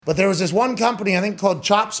But there was this one company, I think, called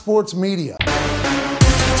Chop Sports Media.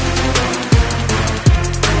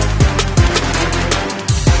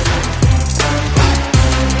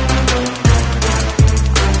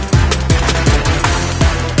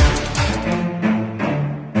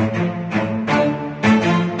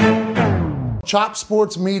 Chop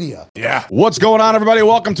Sports Media. Yeah. What's going on, everybody?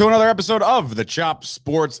 Welcome to another episode of the Chop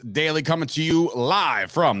Sports Daily, coming to you live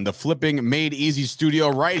from the Flipping Made Easy studio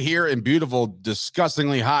right here in beautiful,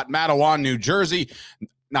 disgustingly hot Matawan, New Jersey.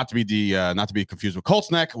 Not to be confused with Colts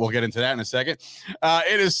Neck. We'll get into that in a second.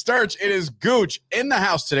 It is Sturch. It is Gooch in the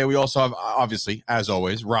house today. We also have, obviously, as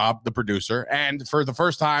always, Rob, the producer. And for the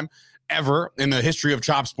first time ever in the history of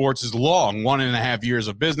Chop Sports' long 1.5 years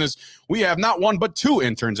of business, we have not one but two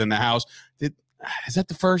interns in the house. Is that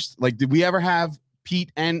the first? Like, did we ever have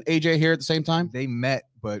Pete and AJ here at the same time? They met,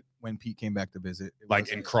 but when Pete came back to visit,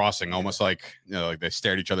 like in crossing, almost like, you know, like they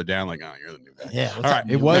stared each other down, like, oh, you're the new guy. Yeah. All right.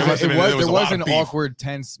 there was an beef. awkward,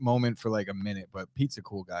 tense moment for like a minute, but Pete's a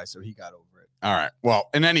cool guy, so he got over it. All right. Well,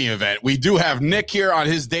 in any event, we do have Nick here on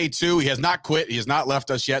his day 2. He has not quit. He has not left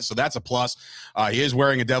us yet, so that's a plus. He is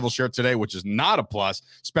wearing a Devil shirt today, which is not a plus,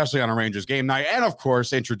 especially on a Rangers game night. And, of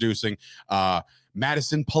course, introducing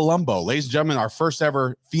Madison Palumbo. Ladies and gentlemen, our first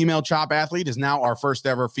ever female chop athlete is now our first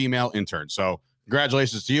ever female intern. So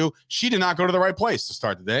congratulations to you. She did not go to the right place to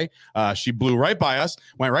start the day. She blew right by us,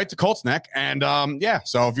 went right to Colts Neck. And yeah,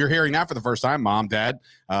 so if you're hearing that for the first time, Mom, Dad,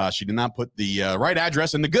 she did not put the right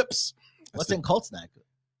address in the GUPS. What's in Colts Neck?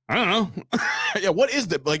 I don't know. Yeah, what is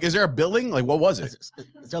the, like, is there a building? Like, what was it? Is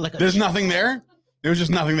there like There's nothing there? There was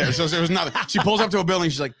just nothing there. So there was nothing. She pulls up to a building.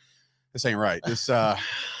 She's like, this ain't right. This,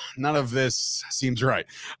 none of this seems right.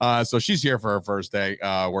 So she's here for her first day.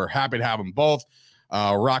 We're happy to have them both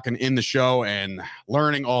rocking in the show and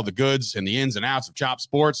learning all the goods and the ins and outs of Chop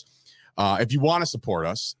Sports. If you want to support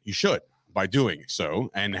us, you should by doing so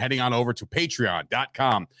and heading on over to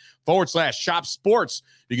patreon.com/Chop Sports.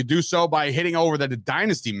 You can do so by hitting over the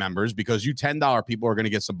Dynasty members, because you $10 people are going to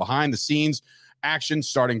get some behind the scenes action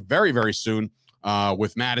starting very, very soon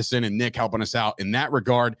with Madison and Nick helping us out in that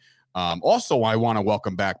regard. Also, I want to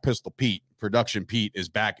welcome back Pistol Pete. Production Pete is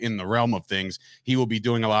back in the realm of things. He will be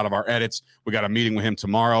doing a lot of our edits. We got a meeting with him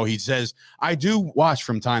tomorrow. He says, I do watch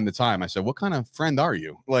from time to time. I said, what kind of friend are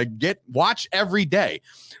you? Like, watch every day.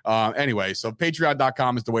 Anyway, so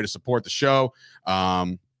patreon.com is the way to support the show.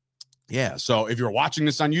 Yeah, so if you're watching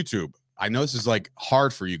this on YouTube, I know this is like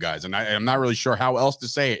hard for you guys, and I'm not really sure how else to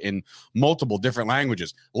say it in multiple different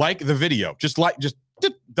languages. Like the video, just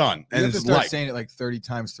done. And you have to start saying it like 30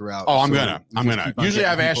 times throughout. Oh, I'm gonna. Usually I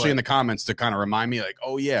have Ashley in the comments to kind of remind me, like,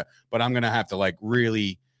 oh yeah, but I'm gonna have to like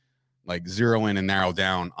really like zero in and narrow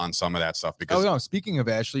down on some of that stuff. Because speaking of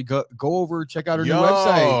Ashley, go over, check out her new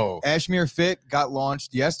website. Ashmere Fit got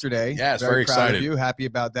launched yesterday. Yes, very proud excited. of you, happy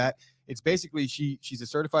about that. It's basically she's a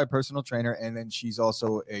certified personal trainer, and then she's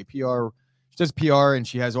also a PR. She does PR, and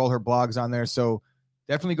she has all her blogs on there. So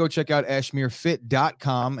definitely go check out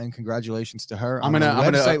ashmerefit.com, and congratulations to her. I'm gonna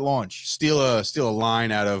website launch. Steal a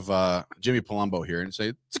line out of Jimmy Palumbo here and say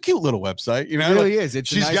it's a cute little website. You know, it really is.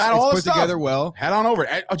 She's got all put together well. Head on over.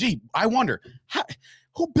 Oh, gee, I wonder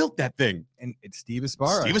who built that thing. And it's Steve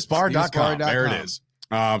Esparra. SteveEsparra.com. There it is.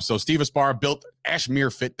 So Steve Esparra built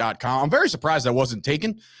ashmerefit.com. I'm very surprised that wasn't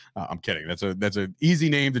taken. I'm kidding. That's an easy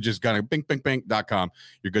name to just kind of bing.com.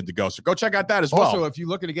 You're good to go. So go check out that as well. Also, if you're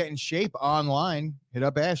looking to get in shape online, hit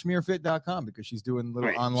up ashmerefit.com, because she's doing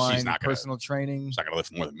little online personal training. She's not going to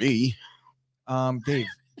lift more than me. Dave,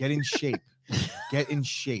 get in shape. Get in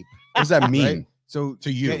shape. What does that mean? Right? So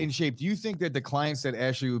to you, get in shape. Do you think that the clients that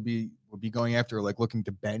Ashley would be going after are like looking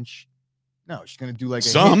to bench? No, she's going to do like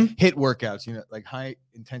some hit workouts, like high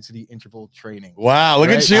intensity interval training. Wow, look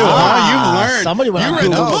at you. You've learned. Somebody went you on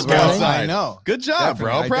read the books, book outside. I know. Good job,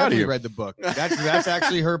 Definitely. bro. Proud of you. Read the book. That's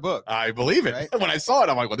actually her book. I believe it. Right? When I saw it,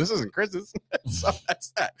 I'm like, well, this isn't Chris's. So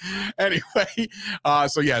that's that. Anyway,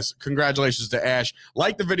 so yes, congratulations to Ash.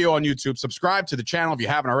 Like the video on YouTube. Subscribe to the channel if you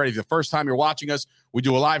haven't already. If the first time you're watching us, we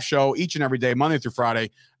do a live show each and every day, Monday through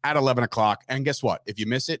Friday at 11 o'clock. And guess what? If you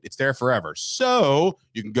miss it, it's there forever. So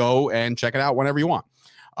you can go and check it out whenever you want.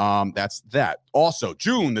 That's that. Also,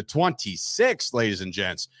 June the 26th, ladies and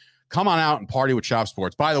gents, come on out and party with Chop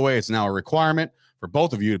Sports. By the way, it's now a requirement for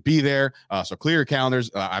both of you to be there. So clear your calendars.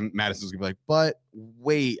 Madison's gonna be like, but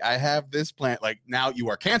wait, I have this plan. Like, now you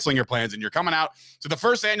are canceling your plans and you're coming out to the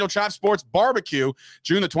first annual Chop Sports Barbecue,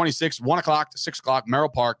 June the 26th, 1 o'clock to 6 o'clock, Merrill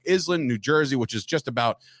Park, Island, New Jersey, which is just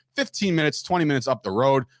about 15 minutes, 20 minutes up the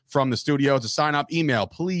road from the studio. To sign up, email,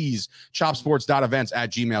 please,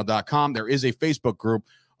 chopsports.events@gmail.com. There is a Facebook group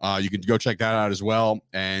You can go check that out as well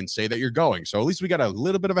and say that you're going. So at least we got a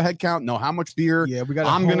little bit of a head count, know how much beer Yeah, we got.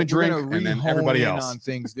 I'm going to drink, and then everybody else. On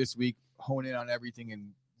things this week, hone in on everything, and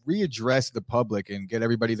readdress the public and get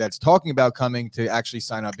everybody that's talking about coming to actually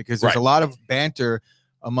sign up, because there's a lot of banter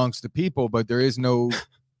amongst the people, but there is no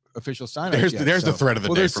official sign up. There's the thread of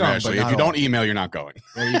the day from Ashley. If you don't email, you're not going.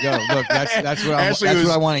 There you go. Look, that's what Ashley that's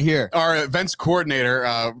what I want to hear. Our events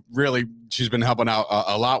coordinator, really, she's been helping out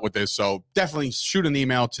a lot with this. So definitely shoot an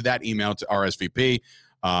email to that email to RSVP.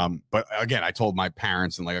 But again, I told my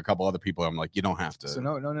parents and like a couple other people, I'm like, you don't have to. So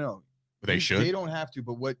no. They should. They don't have to.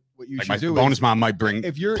 But what you like should my do bonus is, mom might bring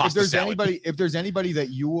if there's anybody that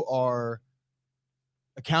you are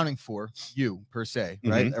accounting for, you per se,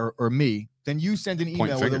 right, or me, then you send an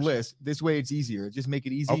email with a list. This way it's easier. Just make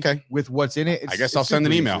it easy. Okay. With what's in it. I guess I'll send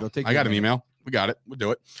an email. I got an email. We got it. We'll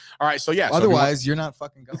do it. All right. So yeah. Otherwise, you're not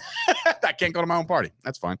fucking going. I can't go to my own party.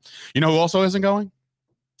 That's fine. You know who also isn't going?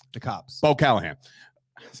 The cops. Bo Callahan.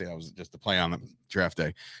 See, that was just a play on the draft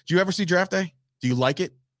day. Do you ever see draft day? Do you like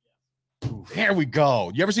it? Here we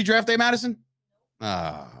go. You ever see draft day, Madison?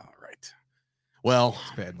 Right. Well,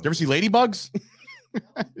 you ever see Ladybugs?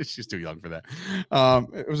 She's too young for that.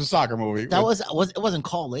 It was a soccer movie. That was it wasn't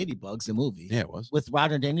called Ladybugs, the movie. Yeah, it was. With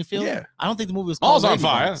Roger Dangerfield? Yeah. I don't think the movie was called All's on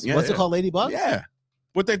fire. Ladybugs. Yeah, What's yeah. it called, Ladybugs? Yeah.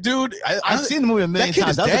 With that dude. I've seen the movie a million that kid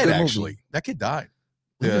times. is That was dead, a good actually. movie. That kid died.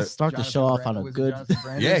 We can start the show off on a good.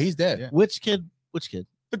 Yeah, he's dead. Yeah. Which kid?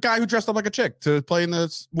 The guy who dressed up like a chick to play in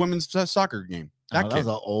the women's soccer game. That That kid. was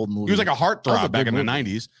an old movie. He was like a That was a heartthrob good back in the movie.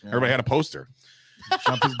 90s. Yeah. Everybody had a poster.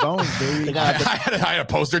 Jump his bones, baby. They I got had a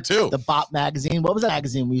poster too. the Bop magazine. What was that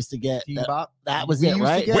magazine we used to get? Teen That, Bop. that was We it, used to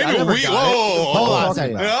right? get- Wait, I never whoa, got it. hold Hold on. on a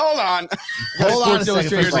second. Hold on. Hold on a Sports second. Illustrated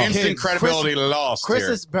There's for instant kids. credibility lost Chris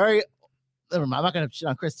here. is very. Never mind. I'm not going to shit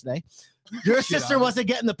on Chris today. Your sister on wasn't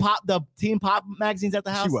getting the Teen Pop magazines at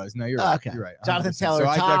the house. She was. No, you're Oh, right. okay. You're right. Jonathan 100%. Taylor So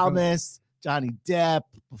I definitely- Thomas, Johnny Depp,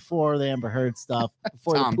 before the Amber Heard stuff,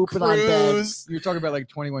 before Tom the pooping on Cruise. beds. You're talking about like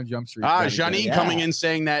 21 Jump Street. Janine Yeah. coming in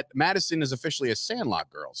saying that Madison is officially a Sandlot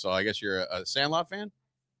girl. So I guess you're a Sandlot fan?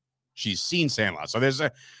 She's seen Sandlot. So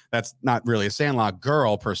that's not really a Sandlot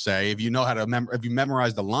girl per se. If you know how to if you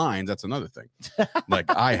memorize the lines, that's another thing. Like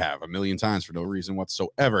I have a million times for no reason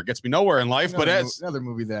whatsoever. It gets me nowhere in life, but it's another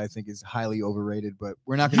movie that I think is highly overrated, but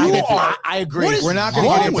we're not going to You get into are- it. I agree. What is We're not going to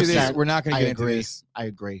wrong get into with this. that? We're not going I to get into agree. this. I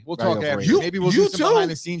agree. We'll Very talk after. overrated. You- Maybe we'll you do some too? behind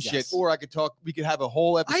the scenes shit, Yes. or I could talk. We could have a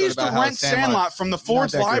whole episode I used to about how rent Sandlot from the not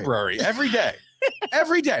Ford's that great. library every day.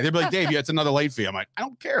 Every day. They'd be like, Dave, yeah, it's another late fee. I'm like, I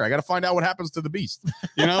don't care. I got to find out what happens to the beast.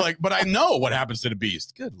 You know, like, but I know what happens to the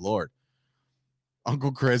beast. Good Lord.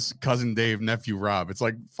 Uncle Chris, cousin Dave, nephew Rob. It's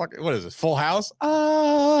like, fuck, what is this? Full House?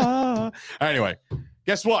 Anyway,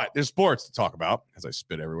 guess what? There's sports to talk about as I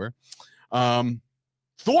spit everywhere.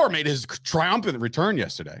 Thor made his triumphant return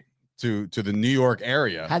yesterday to the New York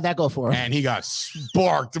area. How'd that go for him? And he got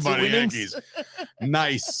sparked by the innings.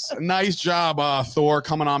 Yankees. Nice job, Thor,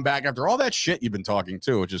 coming on back after all that shit you've been talking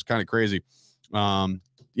too, which is kind of crazy.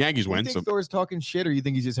 Yankees You win. think So Thor's talking shit, or you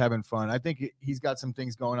think he's just having fun? I think he's got some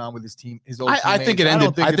things going on with his team. His old I think it teammates.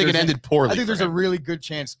 ended. don't I that think it there's ended poorly. I think for there's a him. really good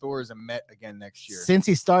chance Thor is a Met again next year. Since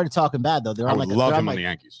he started talking bad, though, they're I on would like love they're on him on like, the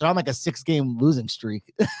Yankees. they're on like a 6-game losing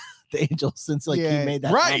streak. The Angels, since like Yeah, he made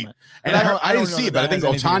that right. comment. And But I don't didn't know see that it, but I that think has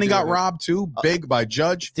anything to Otani do got with it. robbed too, big by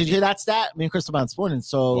Judge. Did you hear that stat? Me and Chris about Sporting.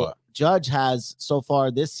 So What? Judge has so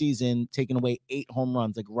far this season taken away 8 home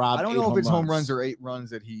runs. Like robbed. I don't 8 know if it's home runs runs or 8 runs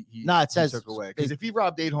that he No, it says- took away. Because if he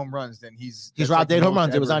robbed 8 home runs, then he's He's that's robbed the 8 home most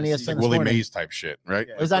runs. It was ever on in a ESPN season. this Willie morning. Mays type shit, right?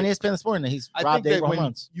 Yeah. It was on ESPN this morning. He's I robbed think 8 that home when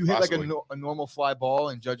runs. you hit like Possibly. a normal fly ball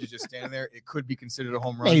and Judge is just standing there, it could be considered a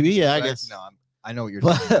home run. Maybe, yeah, I But guess. No, I know what you're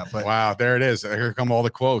But- talking about. But Wow, there it is. Here come all the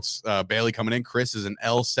quotes. Bailey coming in. Chris is an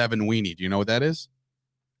L7 weenie. Do you know what that is?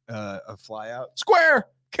 a fly out. Square.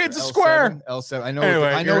 Kids a square. L7. I know. Anyway,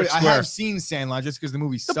 I know. you're I square. have seen Sandlot just because the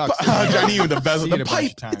movie sucks. Johnny with the bezel, Seen the it a bunch pipe.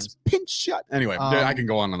 of times. It's pinch shut. Anyway, I can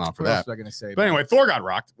go on and on for What else that. was I gonna say? But anyway, Thor got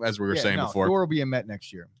rocked, as we were Yeah, saying no, before. Thor will be a Met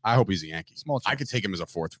next year. I hope he's a Yankee. Small I chance. could take him as a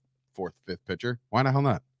fourth, fifth pitcher. Why the hell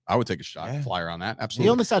not? I would take a shot, Yeah. flyer on that. He Absolutely.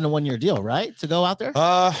 only signed a 1-year deal, right, to go out there.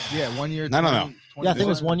 Yeah, 1 year. I don't know. 20, Yeah, I think it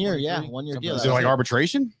was 21, 1 year. Yeah, 23, 1-year something deal. Is like it like that.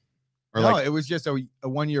 arbitration? Or No, like, it was just a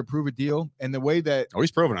 1 year prove it deal, and the way that oh,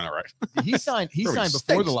 he's proven it all right. he signed Bro, he before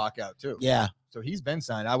stinks. the lockout too. Yeah, So he's been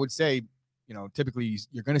signed. I would say, typically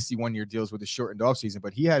you're going to see 1 year deals with a shortened offseason,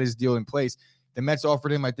 but he had his deal in place. The Mets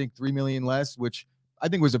offered him, I think, $3 million less, which I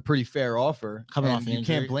think was a pretty fair offer. Coming and off an you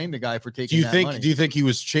injury. can't blame the guy for taking. Do you that think? money. Do you think he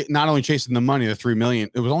was not only chasing the money, the $3 million?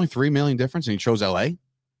 It was only $3 million difference, and he chose LA.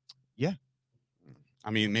 Yeah. I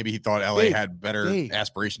mean, maybe he thought LA Dave, had better Dave,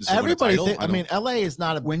 aspirations. To everybody. win a title. I mean, LA is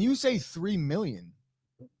not a. when you say $3 million,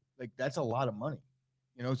 like that's a lot of money.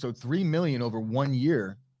 So $3 million over 1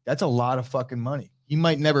 year. That's a lot of fucking money. He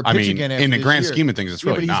might never pitch I mean, again after in the this grand year. scheme of things, it's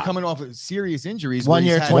Yeah, really but he's not. coming off of serious injuries. 1 where he's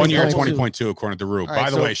year, had- 1 year, 20.2. 20.2, according to Rube. All right, By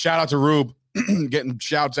the so- way, shout out to Rube getting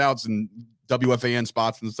shouts outs and WFAN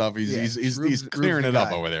spots and stuff. He's Yeah, he's Rube's clearing the it up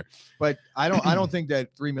guy. over there. But I don't think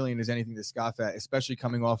that $3 million is anything to scoff at, especially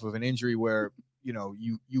coming off of an injury where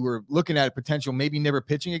you were looking at potential maybe never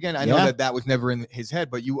pitching again. I know Yeah. that was never in his head,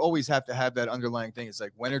 but you always have to have that underlying thing. It's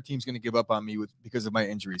like, when are teams going to give up on me because of my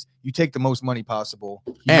injuries? You take the most money possible.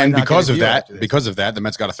 He might And not get because a of deal that, after this. the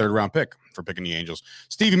Mets got a 3rd round pick for picking the Angels.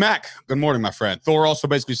 Stevie Mack, good morning, my friend. Thor also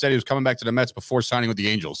basically said he was coming back to the Mets before signing with the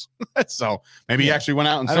Angels. So maybe he Yeah. actually went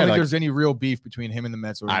out and I said, don't think like, there's any real beef between him and the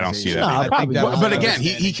Mets. I don't see organization. that. No, I think probably that not. was but an again,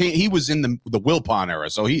 he was in the Wilpon era,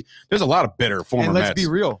 so there's a lot of bitter former and let's Mets. be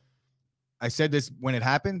real. I said this when it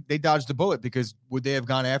happened. They dodged the bullet because would they have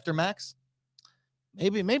gone after Max?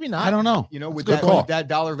 Maybe not. I don't know. With Good that, call. with that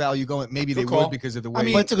dollar value going, maybe Good they call. would because of the way. I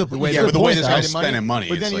mean, But it's a good, the way it's they a Yeah, good but the way point, this though. guy's money. spending money.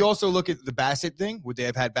 But then it's you like, also look at the Bassett thing. Would they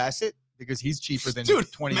have had Bassett because he's cheaper than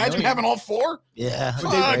dude, 20 imagine million? having all 4. Yeah.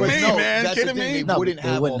 But Fuck but me, man. that's the Kidding thing, me? They No, wouldn't they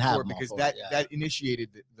have wouldn't all have 4 them all because four, that yeah. that initiated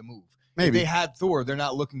the move. Maybe. If they had Thor, they're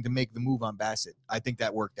not looking to make the move on Bassett. I think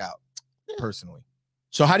that worked out personally.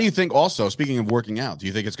 So how do you think also, speaking of working out, do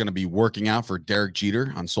you think it's going to be working out for Derek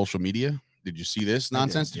Jeter on social media? Did you see this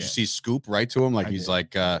nonsense? Did yeah. you see Scoop write to him like I he's did.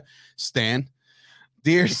 like, Stan,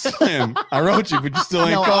 dear Slim, I wrote you, but you still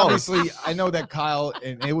ain't No, called. obviously, I know that Kyle,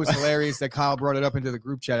 and it was hilarious that Kyle brought it up into the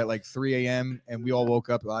group chat at like 3 a.m. and we all woke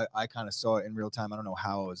up. I kind of saw it in real time. I don't know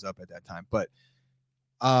how I was up at that time, but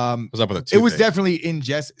What's up with it was toothache? definitely in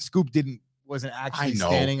jest. Scoop wasn't actually know.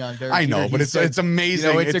 standing on Derek I know, Jeter. but He it's said,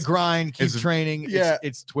 amazing. it's a grind. Keep it's- training. yeah.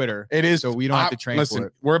 It's Twitter. It is. So we don't have to train listen, for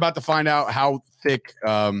it. we're about to find out how thick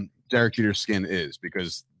Derek Jeter's skin is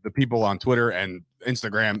because the people on Twitter and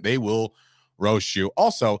Instagram, they will roast you.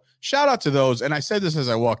 Also, shout out to those. And I said this as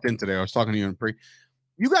I walked in today. I was talking to you in pre.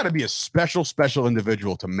 You got to be a special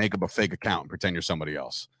individual to make up a fake account and pretend you're somebody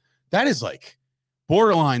else. That is like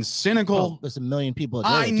borderline cynical. Well, there's a million people a day.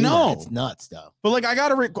 I that do that. know. It's nuts, though. But like, I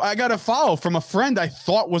got a follow from a friend I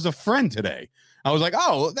thought was a friend today. I was like,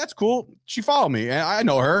 oh, that's cool. She followed me, and I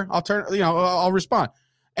know her. I'll respond,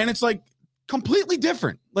 and it's like completely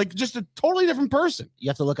different, like just a totally different person. You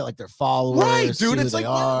have to look at like their followers. Right, see dude. who It's they like,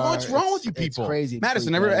 are. what's wrong with you It's people? crazy. It's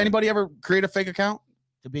Madison, pretty bad. anybody ever create a fake account?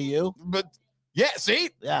 To be you? But yeah, see,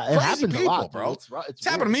 Yeah, it Crazy happens people, a lot, bro. bro. It's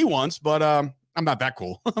happened to me once, but I'm not that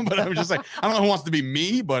cool. But I was just like, I don't know who wants to be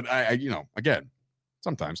me, but I again,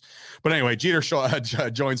 sometimes. But anyway, Jeter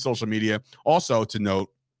joined social media. Also to note,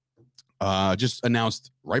 just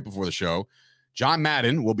announced right before the show, John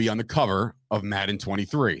Madden will be on the cover of Madden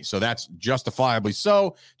 23. So that's justifiably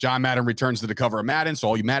so. John Madden returns to the cover of Madden. So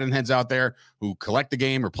all you Madden heads out there who collect the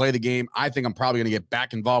game or play the game, I think I'm probably going to get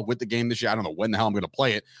back involved with the game this year. I don't know when the hell I'm going to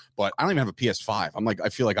play it, but I don't even have a PS5. I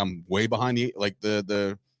feel like I'm way behind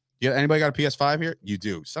yeah. Anybody got a PS5 here? You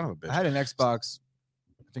do. Son of a bitch. I had an Xbox.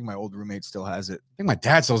 I think my old roommate still has it. I think my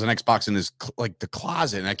dad sells an Xbox in his the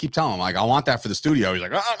closet, and I keep telling him like I want that for the studio. He's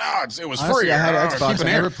like, oh no, it was Honestly, free. I had an Oh, Xbox. keep it I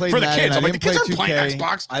here never played for the Madden. kids. I'm I like, the didn't kids play aren't playing 2K.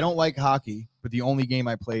 Xbox. I don't like hockey, but the only game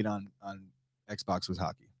I played on Xbox was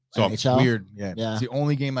hockey. So NHL? Weird. Yeah. Yeah. It's the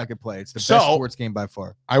only game I could play. It's the So- best sports game by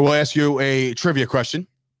far. I will ask you a trivia question.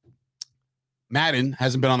 Madden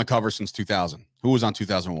hasn't been on the cover since 2000. Who was on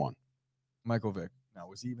 2001? Michael Vick. Now,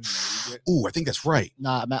 was he even in the league yet? Ooh, I think that's right.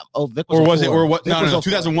 Nah, Matt. Oh, Vic was Or a was it? four. Or what? Vic No, was no. a four.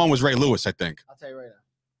 2001 was Ray Lewis, I think. I'll tell you right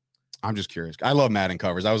now. I'm just curious. I love Madden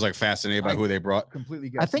covers. I was like fascinated by who they brought.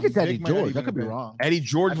 Completely I think it's Eddie Vic might not George. even I could be have been- wrong. Eddie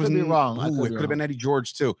George I was could be wrong. I Ooh, could it be could have been wrong. Eddie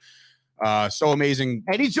George too. So amazing.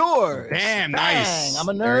 Eddie George. Damn, Bang, nice. I'm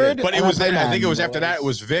a There it nerd. is. But it and was I play then. I think it Madden, was after that. It boys.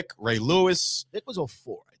 was Vic, Ray Lewis. Vic was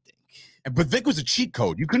 04, I think. But Vic was a cheat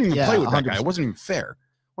code. You couldn't even Yeah, play with that guy. 100%. It wasn't even fair.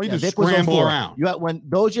 Well, you Yeah, just Vic was scramble 04. around. You had when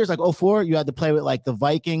those years like 04, you had to play with like the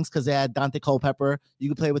Vikings because they had Dante Culpepper. You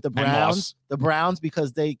could play with the And Moss. Browns. The Browns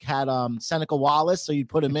because they had Seneca Wallace, so you'd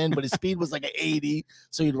put him in, but his speed was like an 80,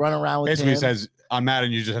 so you'd run around with Basically, him. it says on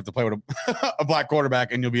Madden, you just have to play with a black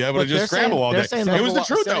quarterback, and you'll be able But to just they're scramble saying- all they're day. saying It was the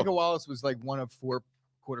truth, Seneca though. Wallace was like one of 4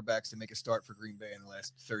 quarterbacks to make a start for Green Bay in the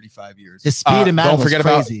last 35 years. His speed in Madden don't was forget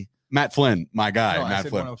about- crazy. Matt Flynn, my guy. No, I Matt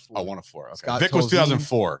said Flynn. 104. Oh, 104. Okay. Scott Vic was Tolzien.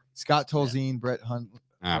 2004. Scott Tolzien, Brett Hunt.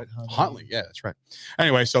 Ah, Brett Huntley. Yeah, that's right.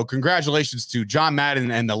 Anyway, so congratulations to John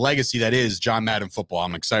Madden and the legacy that is John Madden football.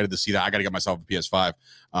 I'm excited to see that. I got to get myself a PS5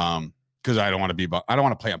 because I don't want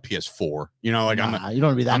to play on PS4. You know, like Nah, you don't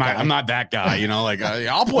want to be that guy. I'm not that guy. You know, like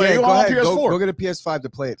I'll play Yeah, on go ahead. PS4. Go get a PS5 to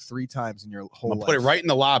play it 3 times in your whole I'll life. put it right in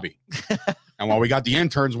the lobby. And while we got the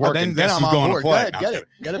interns Oh, working, then guess I'm who's on going board. to play? Go ahead, get it.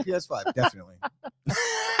 Get a PS5, definitely.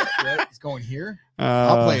 Yeah, it's going here. Uh,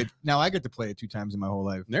 I'll play it. Now I get to play it 2 times in my whole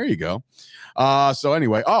life. There you go. So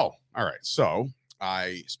anyway, all right. So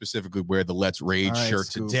I specifically wear the Let's Rage All right, shirt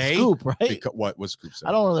Scoop. today. Scoop, right? What was Scoop say?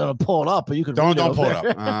 I don't really want to pull it up, but you could Don't read pull it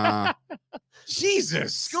over up. there.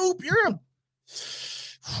 Jesus, Scoop, you're a.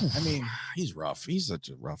 I mean, he's rough. He's such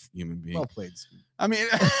a rough human being. well played. Scoop. I mean,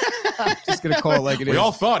 Just gonna call it like it is. we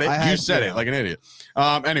all thought it. I You had said to. it like an idiot.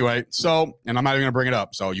 Anyway, so, and I'm not even gonna bring it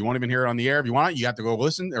up. So you won't even hear it on the air. If you want it, you have to go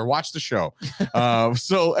listen or watch the show.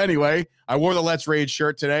 So anyway, I wore the Let's Rage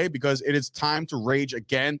shirt today because it is time to rage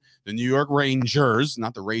again. The New York Rangers,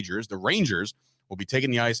 not the Ragers, the Rangers will be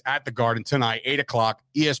taking the ice at the Garden tonight, 8 o'clock,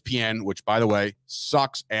 ESPN, which, by the way,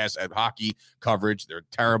 sucks ass at hockey coverage. They're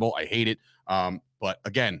terrible. I hate it. But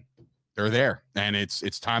again, they're there, and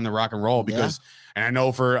it's time to rock and roll because, and I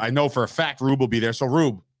know for a fact Rube will be there. So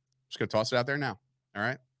Rube, I'm just gonna toss it out there now. All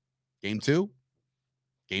right, game 2,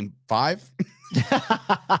 game 5.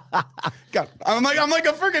 God, I'm like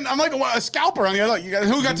a scalper on the other.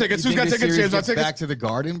 Who got tickets? Who's got tickets? James got tickets. Back to the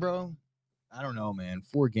Garden, bro. I don't know, man.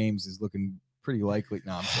 4 games is looking pretty likely.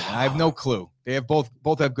 No, I'm kidding. I have no clue. They have both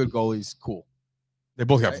have good goalies. Cool. They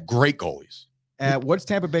both have great goalies. What's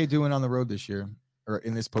Tampa Bay doing on the road this year or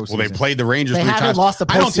in this postseason? Well, they played the Rangers They 3 haven't times. lost the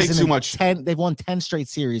postseason. I don't take too in much. 10, they've won 10 straight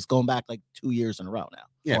series going back like 2 years in a row now.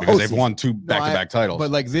 Yeah, Well, because they've postseason. won 2 back-to-back titles. But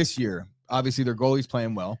like this year, obviously their goalie's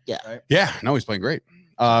playing well. Yeah. Right? Yeah, no, he's playing great.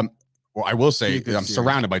 Well, I will say Be a good I'm series.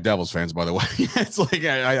 surrounded by Devils fans, by the way. It's like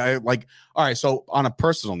I like. All right, so on a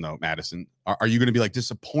personal note, Madison, are you going to be like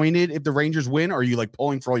disappointed if the Rangers win, or are you like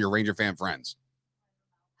pulling for all your Ranger fan friends?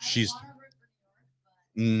 She's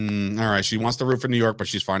all right. She wants to root for New York, but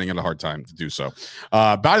she's finding it a hard time to do so.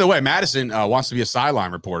 By the way, Madison wants to be a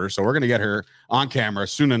sideline reporter, so we're going to get her on camera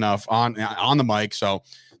soon enough on the mic. So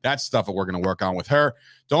that's stuff that we're going to work on with her.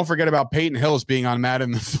 Don't forget about Peyton Hillis being on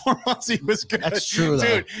Madden the 4 months he was good. That's true,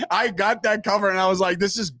 though. Dude, I got that cover and I was like,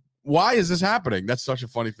 why is this happening? That's such a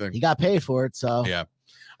funny thing. He got paid for it, so Yeah.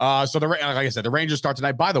 So like I said, the Rangers start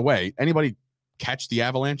tonight. By the way, anybody catch the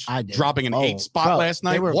Avalanche I did. dropping an 8 spot bro, last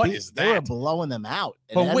night? They were What beat- is They were that? blowing them out,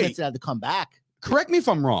 and But wait. Edmonton had to come back. Correct me if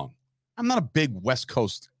I'm wrong. I'm not a big West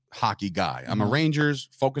Coast hockey guy. I'm a Rangers,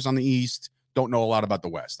 focus on the East, don't know a lot about the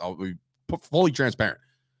West. I'll be fully transparent.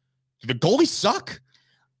 Do the goalies suck?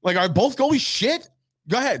 Like, are both goalies shit?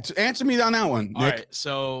 Go ahead. Answer me on that one, Nick. All right,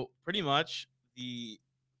 so pretty much the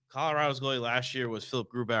Colorado's goalie last year was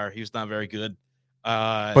Philip Grubauer. He was not very good.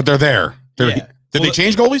 But they're there. yeah. Did they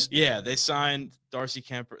change goalies? Yeah, they signed Darcy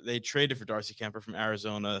Kemper. They traded for Darcy Kemper from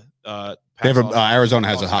Arizona. They have Arizona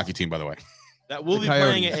has a hockey team, by the way. that will The be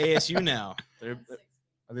playing at Coyotes. ASU now. Are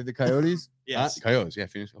they the Coyotes? Yes. Coyotes, yeah,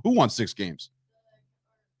 Phoenix. Who won 6 games?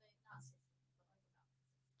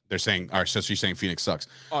 They're saying, all right, so she's saying Phoenix sucks.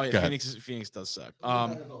 Oh yeah, Go ahead. Phoenix does suck.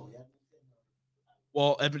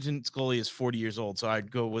 Well, Edmonton's goalie is 40 years old, so I'd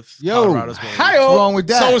go with Yo, Colorado's goalie. What's wrong with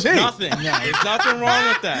that? So is he. Nothing. There's nothing wrong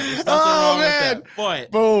with that. There's nothing Oh, wrong man. with that.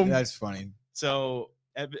 But Boom. That's funny. so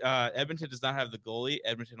Edmonton does not have the goalie.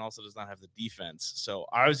 Edmonton also does not have the defense. So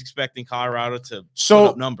I was expecting Colorado to So,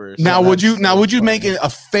 put up numbers. Now, So would you that's make funny. it a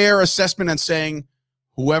fair assessment and saying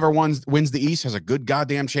whoever wins the East has a good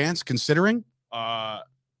goddamn chance, considering?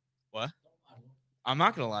 What? I'm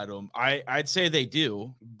not gonna lie to them. I'd say they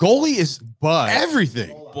do, Goalie is But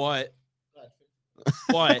everything. but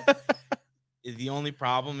the only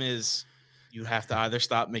problem is you have to either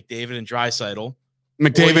stop McDavid and Draisaitl,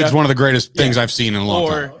 McDavid's one of the greatest things Yeah. I've seen in a long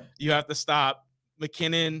time. or you have to stop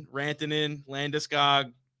McKinnon, Rantanen,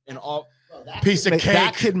 Landeskog, and all. Piece of That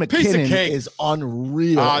cake. kid Piece of McKinnon cake. is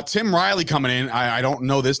unreal. Tim Riley coming in. I don't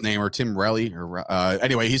know this name, or Tim Riley. Or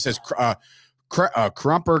anyway, he says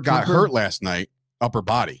Krumper got hurt last night, upper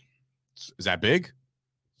body. Is that big?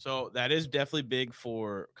 So that is definitely big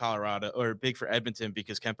for Colorado or big for Edmonton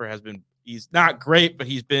because Kemper he's not great, but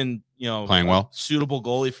he's been, Playing well. suitable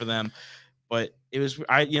goalie for them. But it was,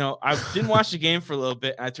 I didn't watch the game for a little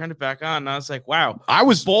bit. And I turned it back on and I was like, wow,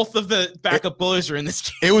 both of the backup goalies are in this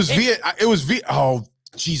game. It was via. Oh,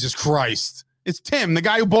 Jesus Christ. It's Tim, the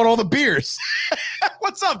guy who bought all the beers.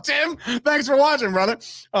 What's up, Tim? Thanks for watching, brother.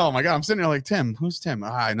 Oh my God, I'm sitting there like, Tim, who's Tim?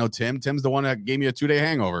 I know Tim. Tim's the one that gave me a 2-day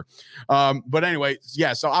hangover. But anyway,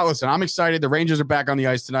 yeah. So listen, I'm excited. The Rangers are back on the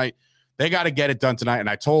ice tonight. They got to get it done tonight. And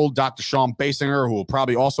I told Dr. Sean Basinger, who will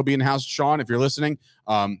probably also be in the house. Sean, if you're listening,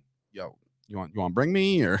 yo, you want to bring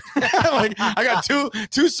me or like I got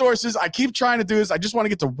two sources. I keep trying to do this. I just want to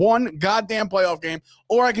get to one goddamn playoff game,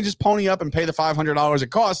 or I can just pony up and pay the $500 it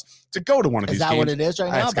costs to go to one of Is these that games. what it is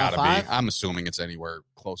right now? It's About gotta be. 5? I'm assuming it's anywhere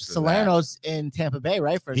close to that. Salerno's in Tampa Bay,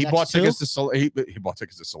 right? For He next bought two? tickets to he bought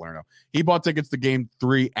tickets to Salerno. He bought tickets to game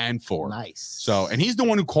 3 and 4. Nice. So, and he's the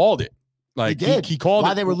one who called it. Like he did. he called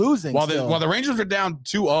While it they were losing. while still. the Rangers were down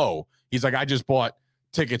 2-0. He's like, I just bought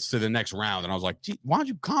tickets to the next round. And I was like, gee, why don't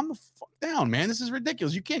you calm the fuck down, man? This is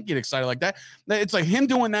ridiculous. You can't get excited like that. It's like him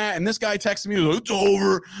doing that. And this guy texted me, like, it's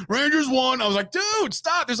over. Rangers won. I was like, dude,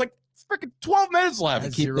 stop. There's like freaking 12 minutes left.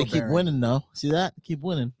 They keep winning, though. See that? They keep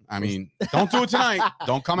winning. I mean, don't do it tonight.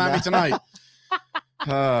 Don't come at me tonight.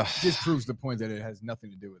 Just proves the point that it has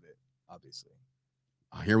nothing to do with it, obviously.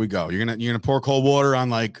 Here we go. You're gonna pour cold water on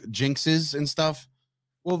like jinxes and stuff.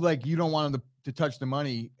 Well, like you don't want them to touch the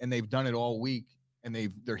money, and they've done it all week, and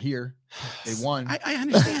they're here. They won. I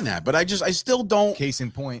understand that, but I still don't. Case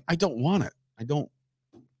in point. I don't want it. I don't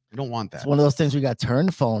want that. It's one of those things we got to turn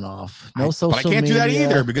the phone off. No social media. But I can't do that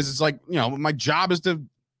either because it's like, my job is to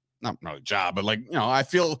not a job, but like, I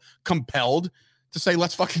feel compelled to say,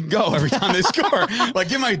 let's fucking go every time they score. Like,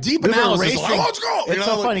 give my deep analysis. Like, let's go. It's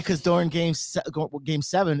so funny because during game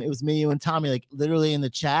 7, it was me, you, and Tommy, like literally in the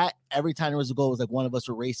chat. Every time there was a goal, it was like one of us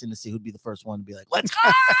were racing to see who'd be the first one to be like, let's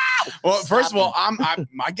go. Well, first of all, I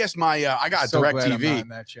guess I got Direct TV.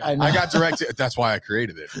 I got Direct. That's why I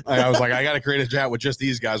created it. I was like, I got to create a chat with just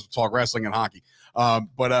these guys who talk wrestling and hockey.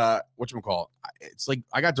 But whatchamacallit? It's like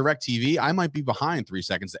I got Direct TV. I might be behind 3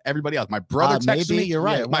 seconds to everybody else. My brother texted me. You're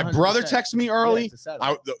right. Yeah, my brother texted me early.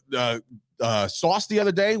 Sauce the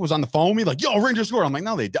other day was on the phone with me like, yo, Rangers scored. I'm like,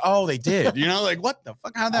 no, they did. Like, what the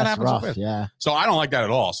fuck? How'd that happen so fast? Yeah. So I don't like that at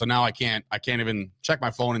all. So now I can't even check my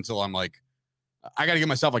phone until I'm like, I got to give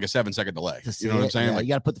myself like a 7-second delay. You know what I'm saying? Yeah, like, you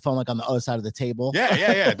got to put the phone like on the other side of the table.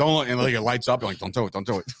 Yeah. Don't look, and like it lights up. You're like, don't do it.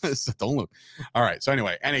 Don't look. All right. So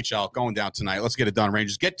anyway, NHL going down tonight. Let's get it done.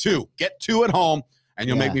 Rangers, get two at home, and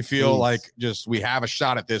you'll make me feel like we have a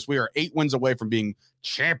shot at this. We are 8 wins away from being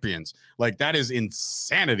champions. Like, that is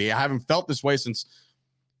insanity. I haven't felt this way since,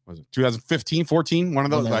 was it 2015, 14? One of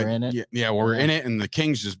those. Like, we're in it, and the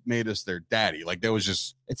Kings just made us their daddy. Like, that was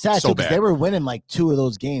just it's sad so because bad. they were winning like 2 of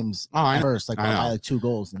those games first, like by like 2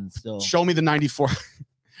 goals, and still show me the 94.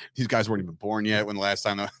 These guys weren't even born yet when the last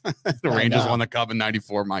time the Rangers won the Cup in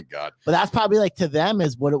 94. My God. But that's probably like to them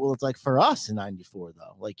is what it was like for us in 94,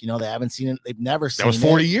 though. Like, they haven't seen it. They've never seen it. That was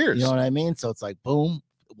 40 years. You know what I mean? So it's like, boom.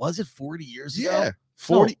 Was it 40 years ago? Yeah.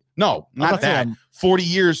 40. No, not that. 40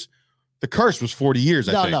 years. The curse was 40 years,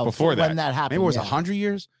 I think, before that. When that happened. Maybe it was 100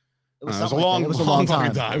 years. It was, it was a long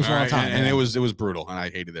fucking time. It was a long time. And it was brutal, and I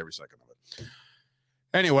hated every second of it.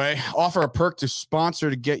 Anyway, offer a perk to sponsor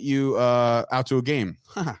to get you out to a game.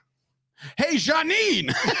 Hey,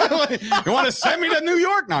 Janine, you want to send me to New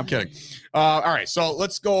York? No, I'm kidding. All right, so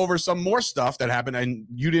let's go over some more stuff that happened. And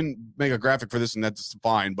you didn't make a graphic for this, and that's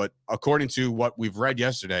fine. But according to what we've read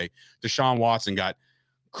yesterday, Deshaun Watson got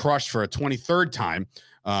crushed for a 23rd time.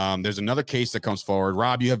 There's another case that comes forward.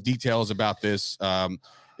 Rob, you have details about this.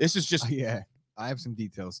 This is just I have some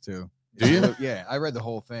details too. Do you? Yeah, I read the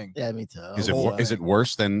whole thing. Yeah, me too. Is it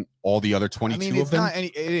worse than all the other 22 I mean, of them?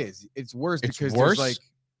 it is. It's worse because worse? there's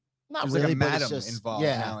Not there's really, like a but madam it's just, involved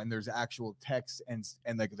now, and there's actual texts and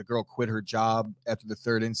like the girl quit her job after the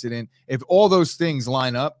 3rd incident. If all those things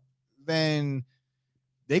line up, then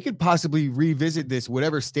they could possibly revisit this,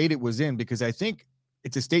 whatever state it was in, because I think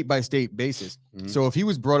it's a state by state basis. Mhm. So if he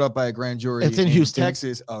was brought up by a grand jury, It's in Houston,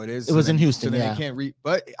 Texas. Oh, it is. It was in Houston. So then Yeah. they can't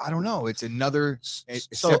but I don't know. It's another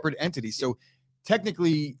separate entity. So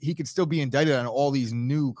technically, he could still be indicted on all these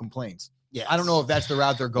new complaints. Yeah, I don't know if that's the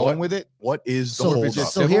route they're going with it. What is the So, hold up?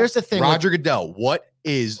 so here's the thing. Roger Goodell, what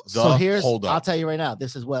is the So here's, hold up? I'll tell you right now.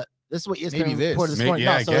 This is what ESPN Maybe this. reported this Maybe- morning.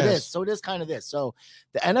 yeah, No, I so it guess. is. So it is kind of this. So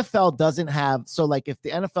the NFL doesn't have. So like if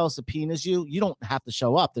the NFL subpoenas you, you don't have to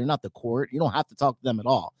show up. They're not the court. You don't have to talk to them at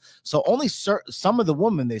all. So only some of the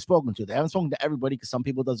women they've spoken to. They haven't spoken to everybody because some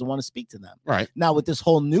people doesn't want to speak to them. Right. Now with this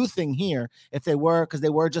whole new thing here, if they were, because they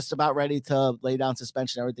were just about ready to lay down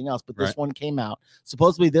suspension and everything else, but this Right. one came out.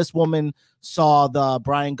 Supposedly this woman saw the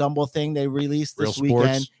Brian Gumbel thing they released this Real Sports,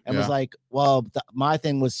 weekend and was like, well, my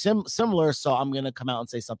thing was similar, so I'm going to come out and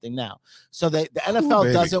say something now. So the NFL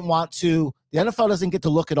baby. doesn't want to, the NFL doesn't get to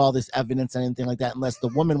look at all this evidence and anything like that unless the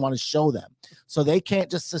women want to show them. So they can't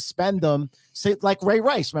just suspend them. Say like Ray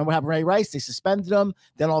Rice. Remember what happened to Ray Rice? They suspended him.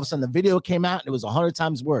 Then all of a sudden the video came out and it was 100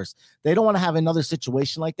 times worse. They don't want to have another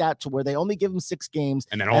situation like that to where they only give him 6 games.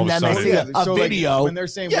 And then all of a then sudden, they see a video. when they're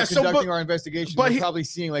saying Yeah, we're so, conducting but- our investigation, but they're he- probably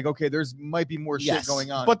seeing like, okay, there's might be more Yes. shit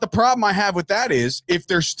going on. But the problem I have with that is if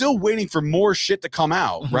they're still waiting for more shit to come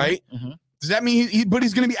out, Mhm, right? mhm. Does that mean he's going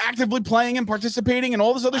to be actively playing and participating and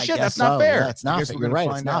all this other I shit? guess That's not so. fair. Yeah, it's not guess fair. we're You're gonna right.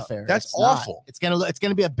 It's find not out. fair. That's It's not. awful. It's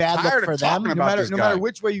gonna be a bad Tired look of for them. talking about this no guy. matter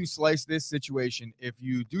which way you slice this situation, if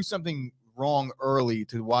you do something wrong early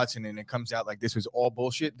to Watson and it comes out like this was all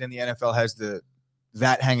bullshit, then the NFL has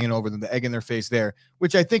that hanging over them, the egg in their face there,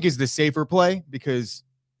 which I think is the safer play because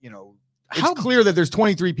it's How- clear that there's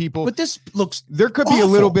 23 people. But this looks There could be a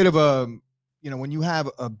little awful. bit of a when you have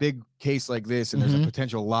a big case like this and there's a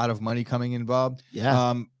potential lot of money coming involved,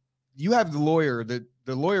 you have the lawyer, the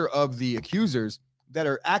lawyer of the accusers that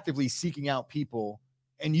are actively seeking out people,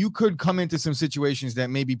 and you could come into some situations that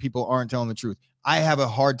maybe people aren't telling the truth. I have a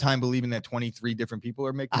hard time believing that 23 different people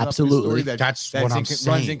are making up this story That's what I'm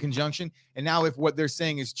saying. Runs in conjunction. And now if what they're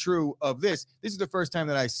saying is true of this is the first time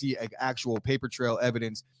that I see actual paper trail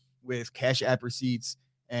evidence with Cash App receipts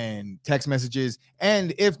and text messages.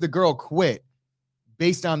 And if the girl quit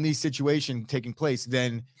based on these situations taking place,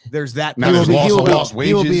 then there's that. Now there's lost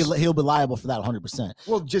wages. He'll be liable for that 100%.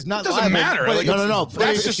 Well, just not. It doesn't matter. But No.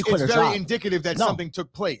 That's just it's very indicative that something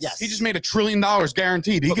took place. Yes. He just made $1 trillion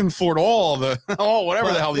guaranteed. He can afford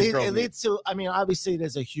whatever the hell these girls it leads to. I mean, obviously,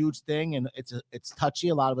 there's a huge thing, and it's touchy.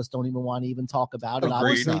 A lot of us don't even want to even talk about it.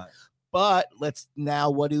 Obviously. But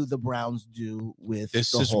what do the Browns do with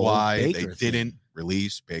this? The is whole why Baker they didn't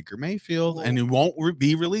release Baker Mayfield, and it won't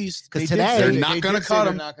be released because today they're not going to cut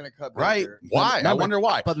him. Not going to cut right? Baker. Why? Remember, I wonder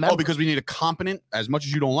why. But because we need a competent, as much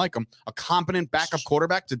as you don't like him, a competent backup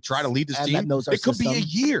quarterback to try to lead this team. It could be a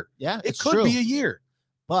year. Yeah, it could be a year.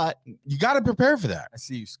 But you got to prepare for that. I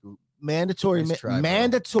see you, Scoop. Mandatory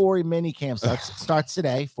mini camp starts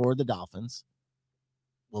today for the Dolphins.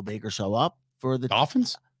 Will Baker show up for the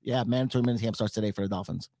Dolphins? Yeah, mandatory mini camp starts today for the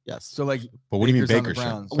Dolphins. Yes. So but what do you mean Baker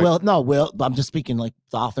Browns? I'm just speaking like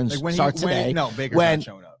Dolphins start today. No, Baker's not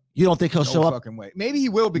showing up. You don't think he'll show up? Fucking way. Maybe he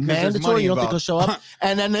will because mandatory. You don't think he'll show up?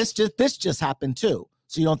 And then this just happened too.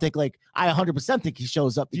 So you don't think I 100% think he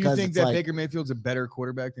shows up because do you think that Baker Mayfield's a better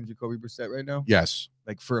quarterback than Jacoby Brissett right now? Yes.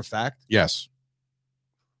 Like for a fact? Yes.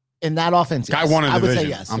 In that offense, yes. Guy won a division. I would say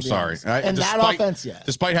yes. I'm sorry. In that offense, yes.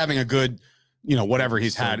 Despite having a good, whatever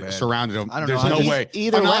he's had surrounded him, I don't there's know. no way.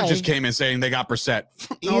 Either way, just came in saying they got Brissett.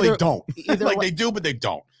 No, they don't. They do, but they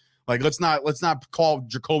don't. Like let's not call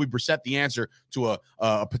Jacoby Brissett the answer to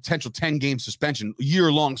a potential 10-game suspension,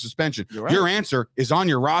 year-long suspension. Right. Your answer is on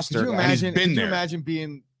your roster. Could you imagine, and he's been there. You imagine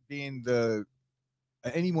being the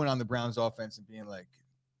anyone on the Browns offense and being like,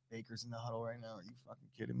 Baker's in the huddle right now. Are you fucking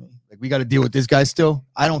kidding me? Like we got to deal with this guy still.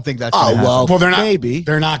 I don't think that's. Well, they're not. Maybe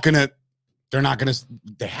they're not gonna. They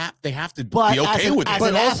have to be okay with it.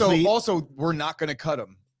 But also, we're not gonna cut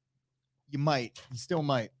him. You might. You still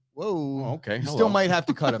might. Whoa. Okay. You still might have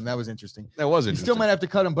to cut him. That was interesting. That was interesting. You still might have to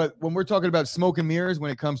cut him. But when we're talking about smoke and mirrors,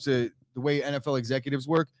 when it comes to the way NFL executives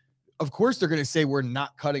work, of course they're going to say we're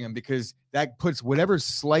not cutting him because that puts whatever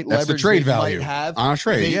slight leverage the trade value might have on a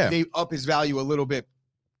trade. They up his value a little bit.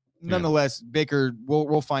 Nonetheless, Baker,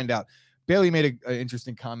 we'll find out. Bailey made an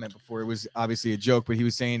interesting comment before. It was obviously a joke, but he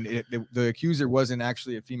was saying the accuser wasn't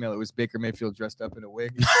actually a female. It was Baker Mayfield dressed up in a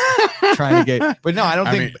wig, trying to get. But no, I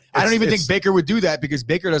don't even think Baker would do that because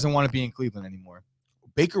Baker doesn't want to be in Cleveland anymore.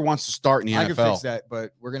 Baker wants to start in the NFL. I can fix that,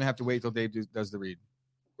 but we're gonna have to wait till Dave does the read.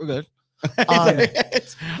 We're good. I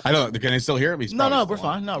don't. Can they still hear me? No, we're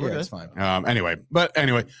fine. No, we're good. It's fine. Anyway,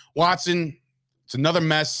 Watson. It's another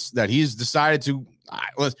mess that he's decided to.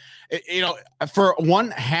 For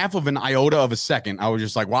one half of an iota of a second, I was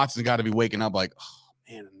just like, Watson's got to be waking up like, oh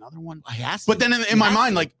man, another one. But then in my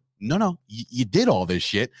mind, like, no, you did all this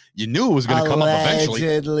shit. You knew it was going to come up eventually.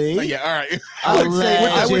 Allegedly. All right. I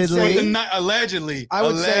would say allegedly. I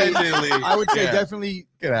would say definitely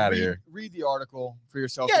get out of here. Read the article for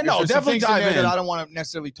yourself. Yeah, no, definitely dive in. That I don't want to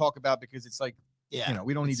necessarily talk about because it's like,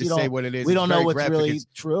 we don't need to say what it is. We don't know what's really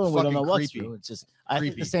true, and we don't know what's true. It's just I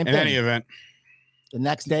think the same thing. In any event, the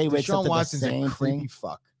next day wakes up to the same thing.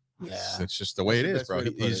 Fuck. Yeah, it's just the way it is, bro.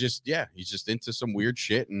 He's just into some weird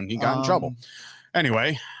shit, and he got in trouble.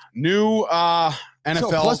 Anyway, new NFL so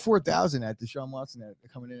plus 4,000 at Deshaun Watson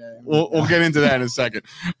coming in. We'll get into that in a second,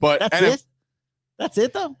 but that's it. That's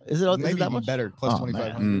it though. Is it maybe that much better? Plus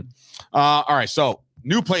 2,500. All right, so.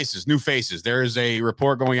 New places, new faces. There is a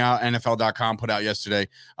report going out, NFL.com put out yesterday,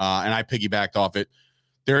 and I piggybacked off it.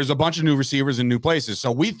 There's a bunch of new receivers in new places.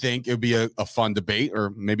 So we think it would be a fun debate, or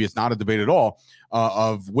maybe it's not a debate at all,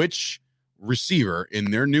 of which receiver in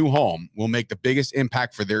their new home will make the biggest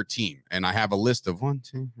impact for their team. And I have a list of 1,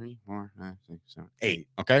 2, 3, 4, 5, 6, 7, 8.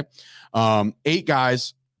 Okay. 8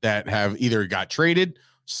 guys that have either got traded,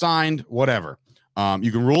 signed, whatever.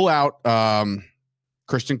 You can rule out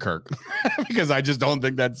Christian Kirk because I just don't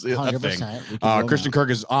think that's a thing. Christian Kirk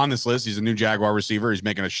is on this list. He's a new Jaguar receiver. He's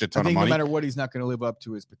making a shit ton of money. No matter what, he's not going to live up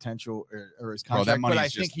to his potential or his contract. But I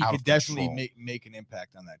think he could definitely make an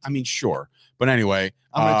impact on that team. I mean, sure. But anyway,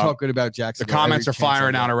 I'm going to talk good about Jackson. The comments are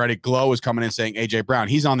firing out already. Glow is coming in saying AJ Brown.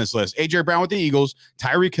 He's on this list. AJ Brown with the Eagles,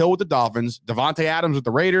 Tyreek Hill with the Dolphins, Devontae Adams with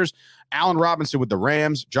the Raiders, Allen Robinson with the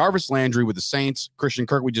Rams, Jarvis Landry with the Saints, Christian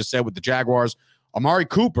Kirk, we just said, with the Jaguars. Amari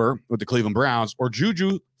Cooper with the Cleveland Browns, or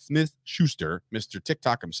Juju Smith-Schuster, Mr.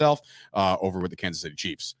 TikTok himself, over with the Kansas City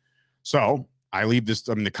Chiefs. So I leave this.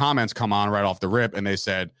 I mean, the comments come on right off the rip, and they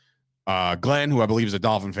said, Glenn, who I believe is a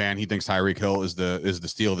Dolphin fan, he thinks Tyreek Hill is the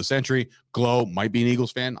steal of the century. Glow might be an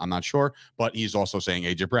Eagles fan, I'm not sure, but he's also saying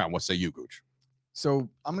AJ Brown. What say you, Gooch? So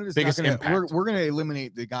I'm gonna we're gonna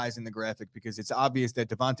eliminate the guys in the graphic because it's obvious that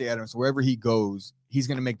Devontae Adams, wherever he goes, he's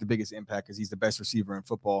gonna make the biggest impact because he's the best receiver in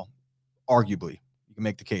football. Arguably, you can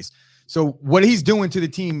make the case. So what he's doing to the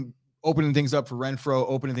team, opening things up for Renfro,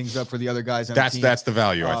 opening things up for the other guys on the team, that's the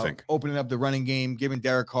value, I think. Opening up the running game, giving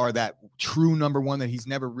Derek Carr that true number one that he's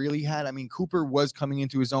never really had. I mean, Cooper was coming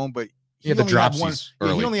into his own, but he had the dropsies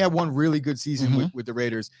early. He only had one really good season with the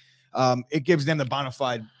Raiders. It gives them the bona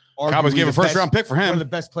fide. Cowboys gave a first-round pick for him. One of the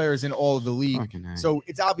best players in all of the league. So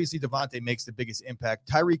it's obviously Devontae makes the biggest impact.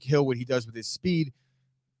 Tyreek Hill, what he does with his speed,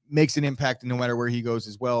 makes an impact no matter where he goes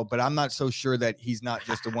as well. But I'm not so sure that he's not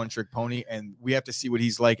just a one-trick pony, and we have to see what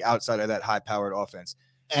he's like outside of that high-powered offense.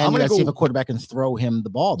 And I'm going to see if a quarterback can throw him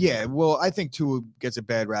the ball. Yeah, well, I think Tua gets a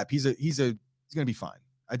bad rap. He's going to be fine.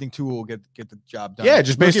 I think Tua will get the job done. Yeah,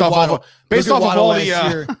 just based off of all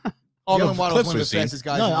the all the clips one of the fastest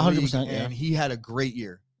guys in the 100%, league, and he had a great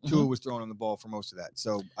year. Tua was throwing on the ball for most of that.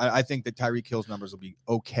 So I think that Tyreek Hill's numbers will be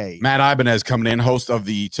okay. Matt Ibanez coming in, host of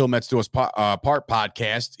the Till Mets Do Us Part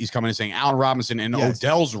podcast. He's coming in saying Allen Robinson in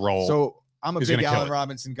Odell's role. So I'm a big Allen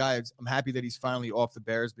Robinson guy. I'm happy that he's finally off the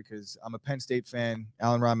Bears because I'm a Penn State fan.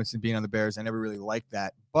 Allen Robinson being on the Bears, I never really liked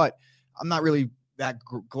that. But I'm not really that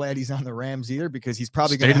glad he's on the Rams either because he's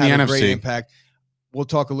probably going to have a great impact. We'll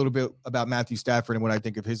talk a little bit about Matthew Stafford and what I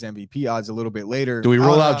think of his MVP odds a little bit later. Do we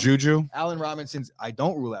rule out Juju? Allen Robinson's, I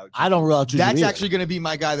don't rule out Juju. I don't rule out Juju. That's actually going to be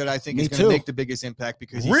my guy that I think is going to make the biggest impact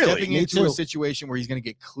because he's stepping into a situation where he's going to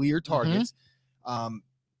get clear targets.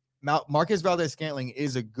 Marquez Valdez-Scantling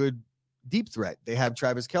is a good deep threat. They have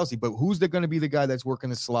Travis Kelce, but who's going to be the guy that's working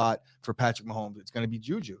the slot for Patrick Mahomes? It's going to be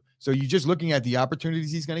Juju. So you're just looking at the opportunities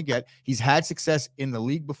he's going to get. He's had success in the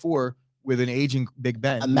league before with an aging Big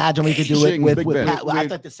Ben. Imagine we could do it with I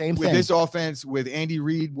thought the same thing. With this offense, with Andy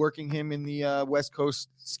Reid working him in the West Coast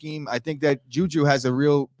scheme, I think that Juju has a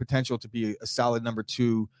real potential to be a solid number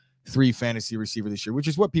 2-3 fantasy receiver this year, which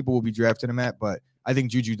is what people will be drafting him at. But I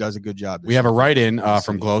think Juju does a good job. We have a write-in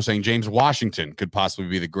from Glow saying James Washington could possibly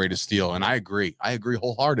be the greatest steal, and I agree. I agree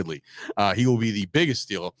wholeheartedly. He will be the biggest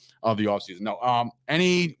steal of the offseason. No,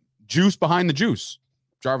 any juice behind the juice?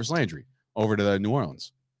 Jarvis Landry over to the New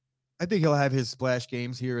Orleans. I think he'll have his splash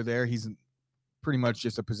games here or there. He's pretty much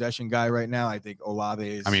just a possession guy right now. I think Olave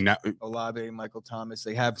is. Olave, Michael Thomas.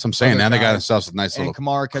 They have. So I'm saying now they got themselves a nice little. And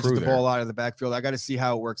Kamara catches the ball out of the backfield. I got to see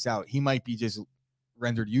how it works out. He might be just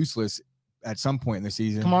rendered useless at some point in the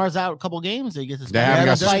season. Kamara's out a couple games. They haven't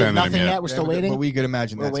got suspended nothing him yet. We're still waiting. But we could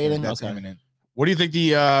imagine we're waiting. That's imminent. What do you think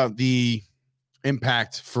the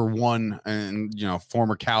impact for one and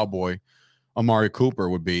former Cowboy Amari Cooper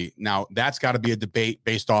would be? Now that's got to be a debate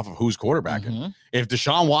based off of who's quarterbacking. If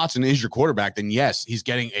Deshaun Watson is your quarterback, then yes, he's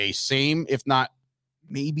getting a same, if not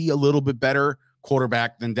maybe a little bit better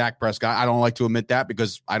quarterback than Dak Prescott. I don't like to admit that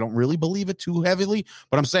because I don't really believe it too heavily,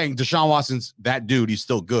 but I'm saying Deshaun Watson's that dude. He's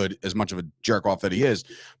still good, as much of a jerk off that he is.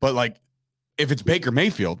 But like, if it's Baker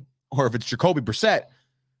Mayfield or if it's Jacoby Brissett,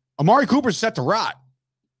 Amari Cooper's set to rot.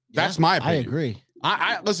 That's my opinion. I agree.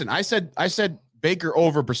 I listen. I said Baker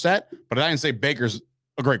over Brissett, but I didn't say Baker's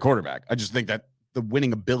a great quarterback. I just think that the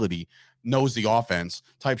winning ability, knows the offense,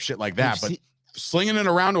 type shit like that. But slinging it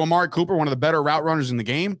around to Amari Cooper, one of the better route runners in the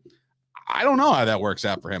game, I don't know how that works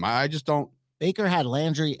out for him. I just don't. Baker had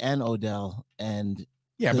Landry and Odell, and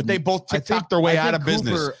but they both TikTok their way out of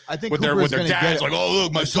business. I think with their dads, like, oh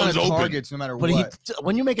look, my son's open. Targets, no matter what.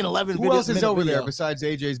 When you make an 11, who else is over there besides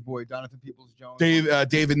AJ's boy, Donovan Peoples-Jones,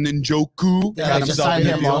 David Njoku? Yeah, they just signed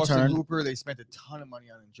him long term. Hooper. They spent a ton of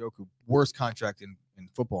money on Njoku. Worst contract in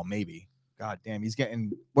football, maybe. God damn, he's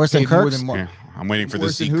getting worse than Kirk. I'm waiting for the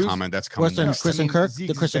Zeke comment. That's coming. Worse than Christian Kirk.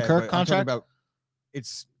 The Christian Kirk contract.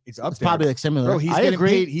 It's up there. Probably like similar. Bro,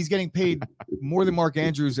 he's getting paid more than Mark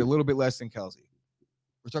Andrews, a little bit less than Kelsey.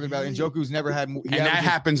 We're talking about Njoku's never had. And that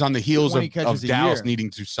happens on the heels of Dallas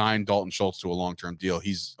needing to sign Dalton Schultz to a long-term deal.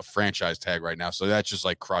 He's a franchise tag right now. So that just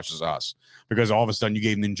like crushes us because all of a sudden you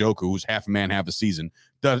gave Njoku, who's half a man, half a season,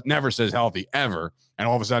 never says healthy ever. And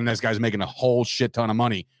all of a sudden this guy's making a whole shit ton of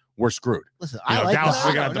money. We're screwed. Listen, I like Dallas is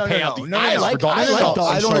going to have to pay out the ass for Dalton Schultz.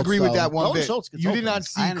 I don't agree with that one bit. You did not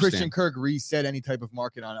see Christian Kirk reset any type of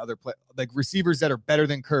market on other like receivers that are better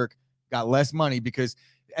than Kirk got less money because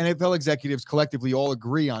NFL executives collectively all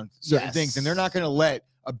agree on certain things, and they're not going to let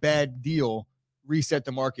a bad deal reset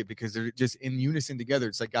the market because they're just in unison together.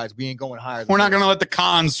 It's like, guys, we ain't going higher. We're not going to let the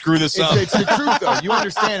cons screw this up. It's the truth, though. You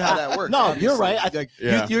understand how that works. No, obviously. you're right.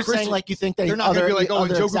 You're Christian- saying like you think they're not going to be like, oh,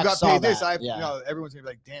 and other Joku got execs saw paid this. that. Everyone's going to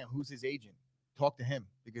be like, damn, who's his agent? Talk to him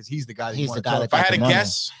because he's the guy. He's the guy talk that If I had got to the money.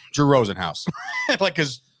 guess, Drew Rosenhaus. Like,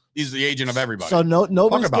 because he's the agent of everybody. So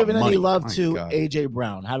nobody's about giving money. any love My to God. AJ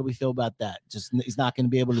Brown. How do we feel about that? Just he's not going to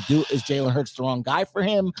be able to do. Is Jalen Hurts the wrong guy for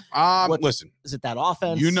him? Listen, Is it that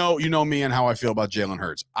offense? you know me and how I feel about Jalen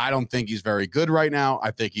Hurts. I don't think he's very good right now. I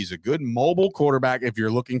think he's a good mobile quarterback if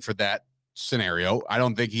you're looking for that scenario. I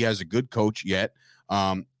don't think he has a good coach yet.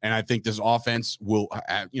 And I think this offense will,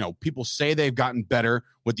 people say they've gotten better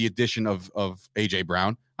with the addition of AJ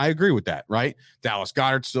Brown. I agree with that, right? Dallas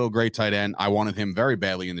Goedert's still a great tight end. I wanted him very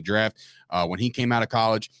badly in the draft when he came out of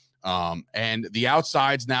college. And the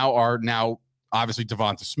outsides are obviously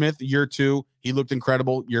Devonta Smith, year 2. He looked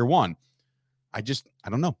incredible year 1. I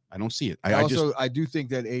don't know. I don't see it. I do think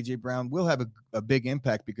that AJ Brown will have a big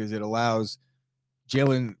impact because it allows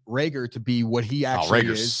Jalen Reagor to be what he actually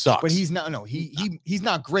Reagor is. sucks. But he's not. No, he's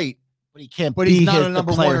not great. but he can't. But be he's not his- a the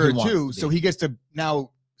number player 1 or he wants 2, to so be. he gets to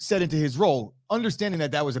now set into his role, understanding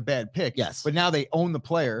that was a bad pick. Yes. But now they own the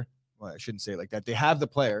player. Well, I shouldn't say it like that. They have the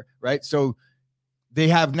player, right? So they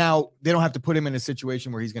don't have to put him in a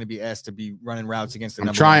situation where he's going to be asked to be running routes against the I'm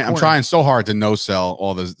number trying. 1 I'm corner. trying so hard to no sell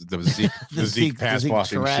all the Zeke The Zeke- pass the Zeke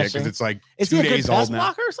blocking shit because trashing. it's like Is 2 he a good days pass old now.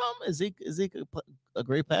 blocker or something? Is he a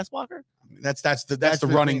great pass blocker? That's That's the the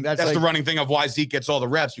running. thing. That's That's the like- running thing of why Zeke gets all the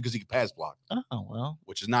reps because he can pass block, Oh well.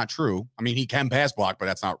 which is not true. I mean, he can pass block, but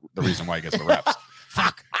that's not the reason why he gets the reps.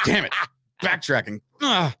 Fuck, damn it, backtracking.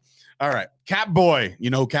 Ugh. All right, Catboy. You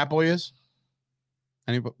know who Catboy is?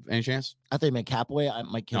 Any chance? I think man Capway.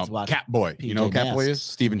 My kids No, watch. Catboy. You know who PJ Catboy is? Masks.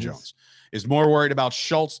 Stephen He's- Jones is more worried about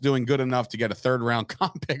Schultz doing good enough to get a 3rd-round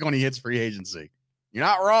comp pick when he hits free agency. You're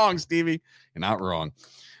not wrong, Stevie. You're not wrong.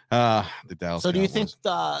 The Dallas. So do you Cowboys. think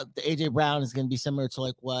the AJ Brown is going to be similar to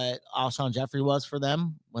like what Alshon Jeffrey was for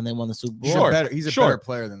them when they won the Super Bowl? Sure. He's a Sure. better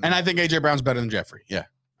player than that. And I think AJ Brown's better than Jeffrey. Yeah,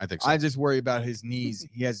 I think so. I just worry about his knees.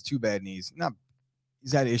 He has 2 bad knees.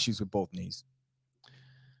 He's had issues with both knees.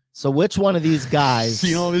 So which one of these guys?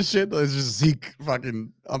 See all this shit? It's just Zeke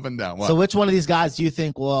fucking up and down. What? So which one of these guys do you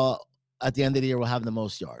think will at the end of the year will have the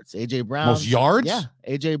most yards? AJ Brown. most yards? Yeah,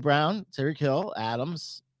 AJ Brown, Tyreek Hill,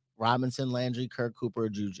 Adams, Robinson, Landry, Kirk, Cooper,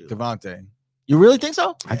 Juju. Devontae. You really think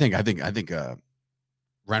so? I think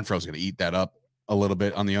Renfro's gonna eat that up a little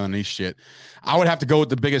bit on the underneath shit. I would have to go with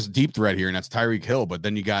the biggest deep threat here, and that's Tyreek Hill. But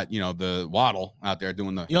then you got the Waddle out there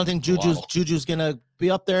doing the. You don't think the Waddle. Juju's gonna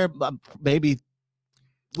be up there? Maybe.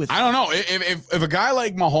 With I don't know if a guy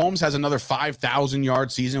like Mahomes has another 5,000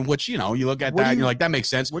 yard season, which you look at What do that and you- you're like that makes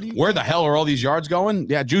sense. what do you- Where the hell are all these yards going?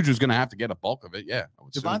 Yeah, Juju's gonna have to get a bulk of it. Yeah, I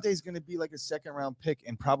would assume. Devontae's going to be like a 2nd-round pick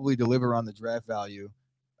and probably deliver on the draft value.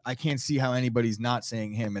 I can't see how anybody's not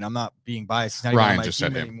saying him, and I'm not being biased. He's not even Ryan on my just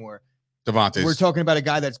said team him. anymore. Devontae's. We're talking about a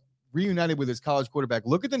guy that's reunited with his college quarterback.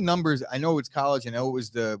 Look at the numbers. I know it's college. I know it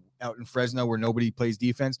was out in Fresno where nobody plays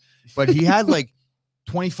defense, but he had like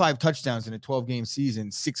 25 touchdowns in a 12-game season,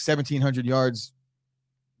 1,700 yards.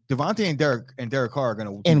 Devontae and Derek Carr are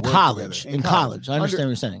going to in college. In college. I understand what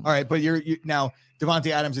you're saying. All right, but you're now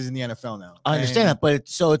Devontae Adams is in the NFL now. I understand that, but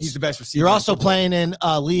He's the best receiver. you're in also football. playing in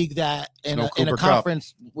a league that in No a Cooper Kupp.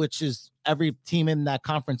 conference which is every team in that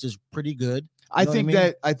conference is pretty good. I You know what think I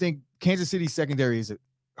mean? I think Kansas City's secondary is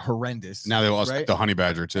horrendous. now they lost right? the Honey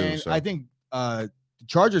Badger too. And So I think the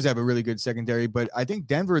Chargers have a really good secondary, but I think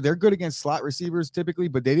Denver, they're good against slot receivers typically,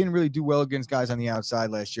 but they didn't really do well against guys on the outside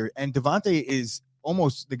last year. And Devontae is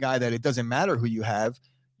almost the guy that it doesn't matter who you have.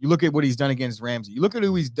 You look at what he's done against Ramsey. You look at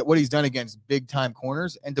what he's done against big time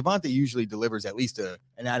corners, and Devontae usually delivers at least an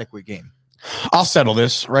adequate game. I'll settle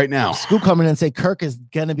this right now. Scoop coming in and say Kirk is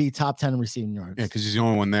gonna be top 10 in receiving yards. Yeah, because he's the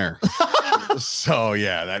only one there. So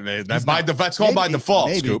yeah, that's not. that's called by Maybe, default.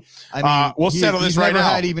 maybe. Scoop. I mean, We'll settle this he's right never now.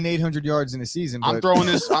 had even 800 yards in a season. I'm but-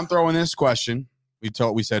 throwing this question.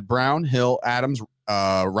 We said Brown, Hill, Adams,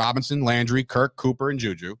 Robinson, Landry, Kirk, Cooper, and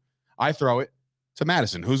Juju. I throw it to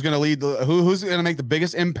Madison. Who's going to lead who's going to make the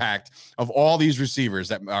biggest impact of all these receivers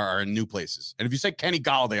that are in new places? And if you say Kenny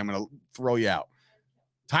Galladay, I'm going to throw you out.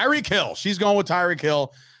 Tyreek Hill. She's going with Tyreek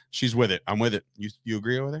Hill. She's with it. I'm with it. You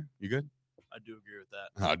agree over there? You good? I do agree with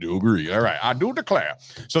that. I do agree. All right. I do declare.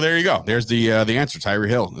 So there you go. There's the answer. Tyreek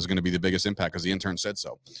Hill is going to be the biggest impact because the intern said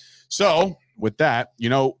so. So with that,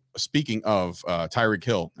 speaking of Tyreek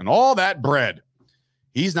Hill and all that bread,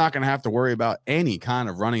 he's not going to have to worry about any kind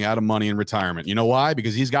of running out of money in retirement. You know why?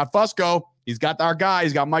 Because he's got Fusco. He's got our guy.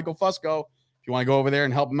 He's got Michael Fusco. If you want to go over there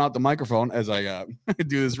and help him out the microphone as I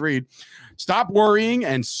do this read. Stop worrying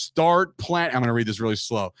and start planning. I'm going to read this really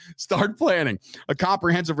slow. Start planning. A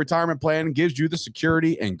comprehensive retirement plan gives you the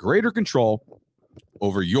security and greater control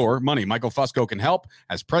over your money. Michael Fusco can help.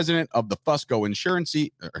 As president of the Fusco Insurance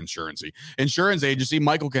Agency,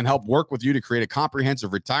 Michael can help work with you to create a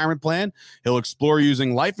comprehensive retirement plan. He'll explore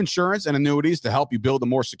using life insurance and annuities to help you build a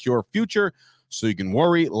more secure future so you can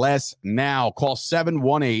worry less now. Call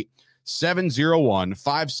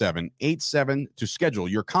 718-701-5787 to schedule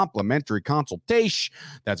your complimentary consultation.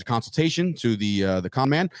 That's a consultation to the con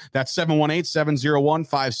man. That's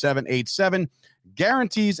 718-701-5787.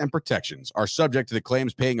 Guarantees and protections are subject to the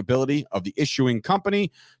claims paying ability of the issuing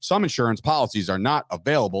company. Some insurance policies are not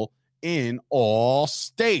available in all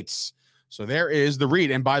states. So there is the read.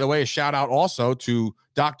 And by the way, a shout out also to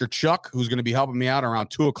Dr. Chuck, who's going to be helping me out around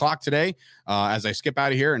 2:00 today as I skip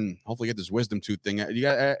out of here and hopefully get this wisdom tooth thing. You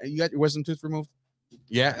got your wisdom tooth removed?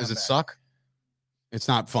 Yeah. Does it suck? It's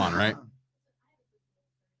not fun, right?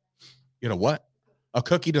 You know what? A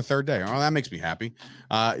cookie to third day. Oh, that makes me happy.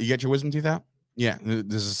 You get your wisdom teeth out? Yeah.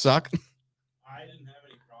 Does it suck? I didn't have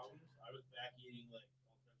any problems. I was back eating like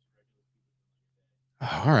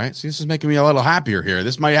Oh, all right. See, this is making me a little happier here.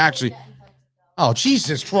 This might actually. Oh,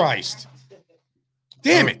 Jesus Christ.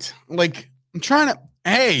 Damn it. Like, I'm trying to.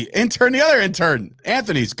 Hey, intern, the other intern.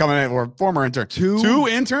 Anthony's coming in, or former intern. Two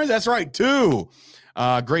interns? That's right. 2.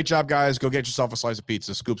 Great job, guys. Go get yourself a slice of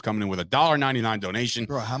pizza. Scoop's coming in with a $1.99 donation.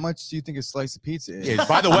 Bro, how much do you think a slice of pizza is? Yeah,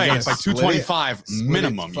 by the way, it's like Split $2.25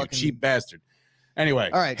 minimum, you fucking- cheap bastard. Anyway,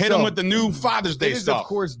 All right, hit so them with the new Father's Day It is, stuff. of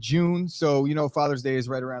course, June. So, Father's Day is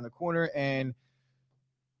right around the corner. And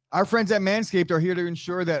our friends at Manscaped are here to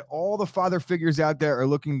ensure that all the father figures out there are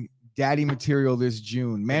looking daddy material this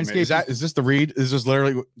June. Manscaped Is this the read? Is this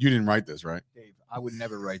literally, you didn't write this, right? Dave, I would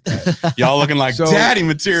never write that. Y'all looking like So- daddy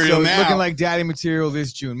material So now. looking like daddy material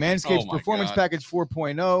this June. Manscaped's Oh my Performance God. Package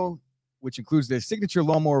 4.0, which includes the Signature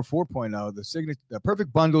Lawnmower 4.0, the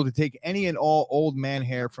perfect bundle to take any and all old man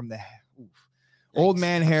hair from the old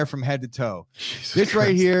man hair from head to toe. Jesus This right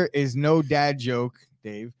Christ. here is no dad joke,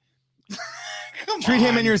 Dave. Come Treat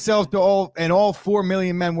him on. and yourself to all 4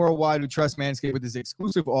 million men worldwide who trust Manscaped with this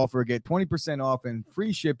exclusive offer. Get 20% off and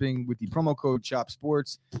free shipping with the promo code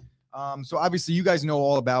CHOPSPORTS. So obviously you guys know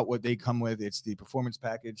all about what they come with. It's the performance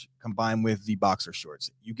package combined with the boxer shorts.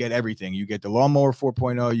 You get everything. You get the lawnmower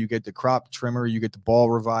 4.0, you get the crop trimmer, you get the ball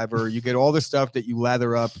reviver, you get all the stuff that you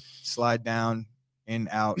lather up, slide down, in,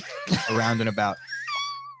 out, around and about.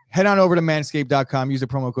 Head on over to manscaped.com, use the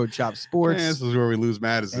promo code CHOPSPORTS, Man, this is where we lose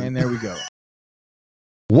Madison. and there we go.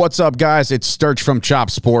 What's up, guys? It's Sturch from Chop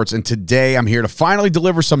Sports, and today I'm here to finally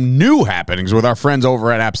deliver some new happenings with our friends over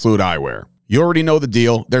at Absolute Eyewear. You already know the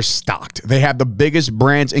deal. They're stocked. They have the biggest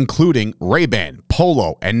brands, including Ray-Ban,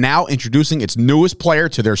 Polo, and now introducing its newest player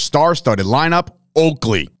to their star-studded lineup,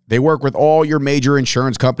 Oakley. They work with all your major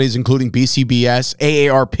insurance companies, including BCBS,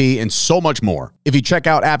 AARP, and so much more. If you check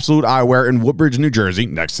out Absolute Eyewear in Woodbridge, New Jersey,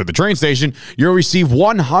 next to the train station, you'll receive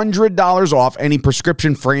 $100 off any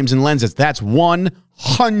prescription frames and lenses. That's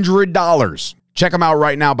 $100. Check them out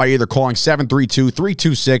right now by either calling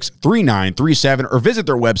 732-326-3937 or visit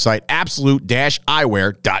their website,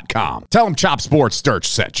 absolute-eyewear.com. Tell them Chop Sports Sturch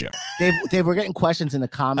sent you. Dave, we're getting questions in the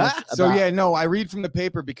comments. So about- yeah, no, I read from the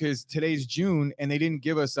paper because today's June and they didn't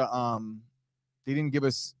give us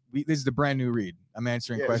this is the brand new read. I'm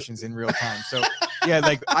answering questions in real time. So yeah,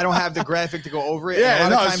 like I don't have the graphic to go over it. and Yeah, a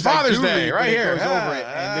lot of no, it's times I Father's do Day read, right but it here. goes over it.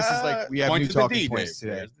 And this is like we have Point new to the talking D, points Dave.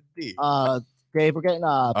 today. There's the D. Dave, we're getting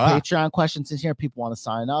Patreon questions in here. People want to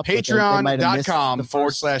sign up. but they might have missed the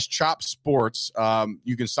first- Patreon.com/Chop Sports.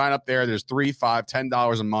 You can sign up there. There's $3, $5,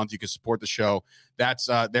 $10 a month. You can support the show. That's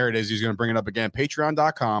there it is. He's going to bring it up again.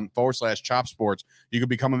 Patreon.com/Chop Sports. You can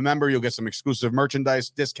become a member. You'll get some exclusive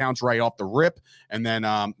merchandise discounts right off the rip. And then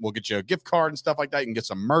we'll get you a gift card and stuff like that. You can get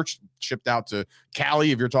some merch shipped out to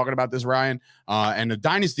Cali if you're talking about this, Ryan. And a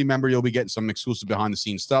Dynasty member, you'll be getting some exclusive behind the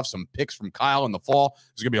scenes stuff, some picks from Kyle in the fall.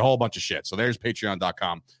 There's going to be a whole bunch of shit. So there's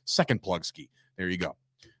Patreon.com. Second plug ski. There you go.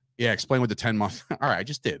 Yeah, explain what the 10-month. All right, I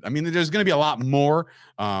just did. I mean, there's going to be a lot more.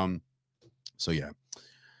 So yeah.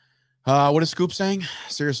 What is Scoop saying?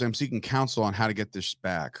 Seriously, I'm seeking counsel on how to get this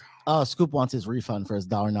back. Scoop wants his refund for his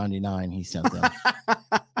 $1.99 he sent them.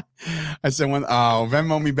 I said,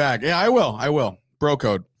 Venmo me back. Yeah, I will. Bro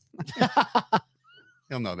code.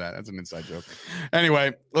 He'll know that. That's an inside joke.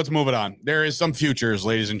 Anyway, let's move it on. There is some futures,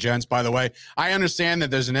 ladies and gents. By the way, I understand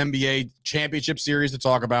that there's an NBA championship series to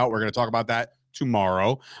talk about. We're going to talk about that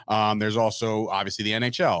tomorrow. There's also, obviously, the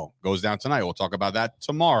NHL goes down tonight. We'll talk about that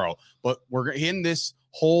tomorrow. But we're in this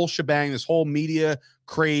whole shebang, this whole media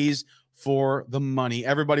craze for the money.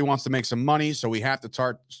 Everybody wants to make some money, so we have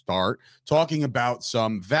to start talking about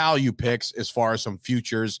some value picks as far as some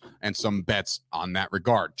futures and some bets on that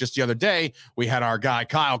regard. Just the other day, we had our guy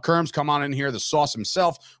Kyle Kerms come on in here. The sauce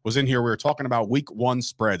himself was in here. We were talking about week 1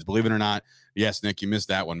 spreads. Believe it or not, yes, Nick, you missed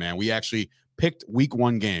that one, man. We actually picked week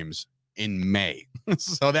 1 games in May.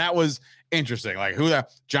 So that was interesting. Like, who the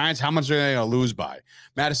Giants, how much are they going to lose by?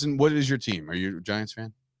 Madison, what is your team? Are you a Giants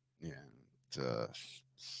fan? Yeah.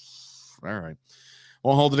 All right.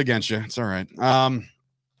 Won't hold it against you. It's all right.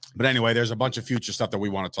 But anyway, there's a bunch of future stuff that we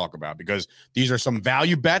want to talk about because these are some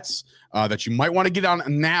value bets that you might want to get on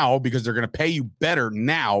now because they're going to pay you better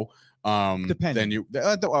now than you.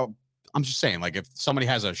 I'm just saying, like, if somebody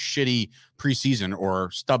has a shitty preseason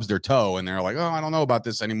or stubs their toe and they're like, oh, I don't know about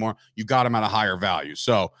this anymore, you got them at a higher value.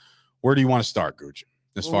 So where do you want to start, Gooch?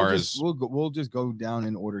 We'll just go down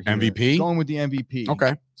in order here. MVP? Going with the MVP.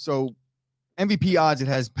 Okay. So MVP odds, it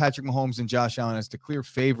has Patrick Mahomes and Josh Allen as the clear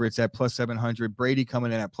favorites at plus 700. Brady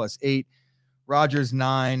coming in at plus 8. Rodgers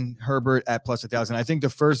 9. Herbert at plus 1,000. I think the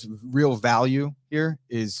first real value here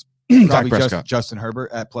is probably Justin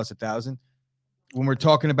Herbert at plus 1,000. When we're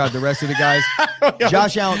talking about the rest of the guys,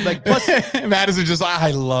 Josh Allen, like plus Madison, just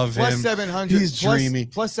I love him. Plus 700. He's dreamy.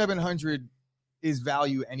 Plus 700 is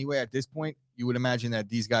value anyway at this point. You would imagine that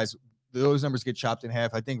these guys, those numbers get chopped in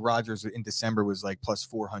half. I think Rodgers in December was like plus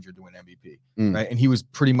 400 to win MVP, right? And he was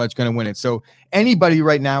pretty much going to win it. So anybody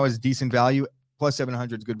right now is decent value. Plus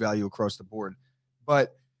 700 is good value across the board.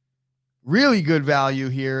 But really good value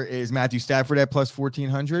here is Matthew Stafford at plus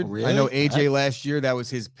 1,400. Really? I know AJ last year, that was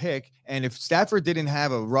his pick. And if Stafford didn't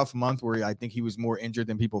have a rough month where I think he was more injured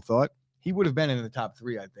than people thought, he would have been in the top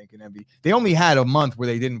 3, I think, in MVP. They only had a month where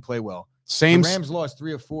they didn't play well. The Rams lost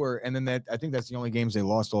 3 of 4, and then I think that's the only games they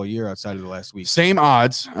lost all year outside of the last week. Same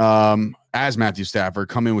odds as Matthew Stafford,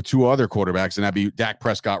 come in with 2 other quarterbacks, and that'd be Dak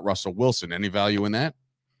Prescott, Russell Wilson. Any value in that?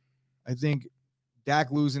 I think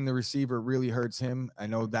Dak losing the receiver really hurts him. I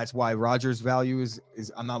know that's why Rodgers' value is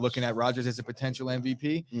I'm not looking at Rodgers as a potential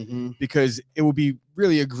MVP because it would be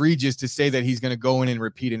really egregious to say that he's going to go in and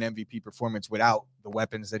repeat an MVP performance without the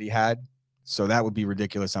weapons that he had. So that would be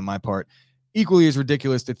ridiculous on my part. Equally as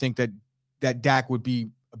ridiculous to think that Dak would be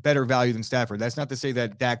a better value than Stafford. That's not to say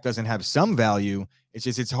that Dak doesn't have some value. It's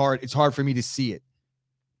just it's hard for me to see it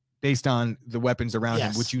based on the weapons around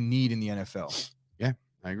him, which you need in the NFL. Yeah,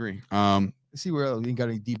 I agree. Let's see where else we got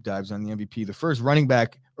any deep dives on the MVP. The first running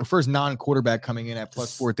back or first non-quarterback coming in at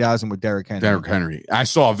plus 4,000 with Derrick Henry. Derrick Henry. I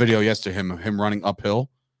saw a video yesterday him running uphill.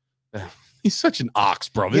 He's such an ox,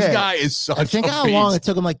 bro. This guy is such a think how beast. long it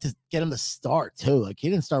took him to get him to start too. Like he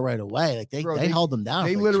didn't start right away. Like they held him down.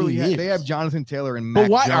 They for literally 2 years. they have Jonathan Taylor and Mac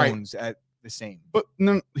Jones at the same. But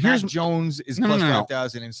no, here's Mac Jones is plus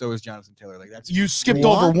 5,000, and so is Jonathan Taylor. Like that's you skipped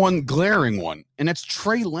over one glaring one, and it's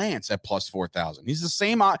Trey Lance at plus 4,000. He's the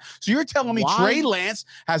same. So you're telling me Trey Lance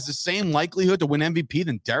has the same likelihood to win MVP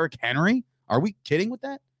than Derrick Henry? Are we kidding with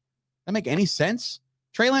that? That make any sense?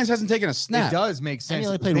 Trey Lance hasn't taken a snap. It does make sense. He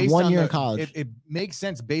only played 1 year in college. It makes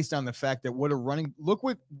sense based on the fact that look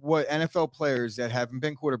what NFL players that haven't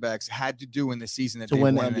been quarterbacks had to do in the season that they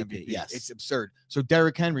won an MVP. Yes. It's absurd. So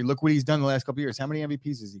Derrick Henry, look what he's done the last couple of years. How many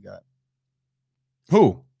MVPs has he got?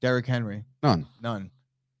 Who? Derrick Henry. None.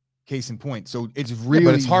 Case in point. So it's really,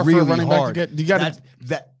 but it's hard really for a running hard. back to get. You got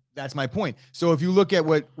That's my point. So if you look at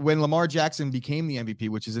when Lamar Jackson became the MVP,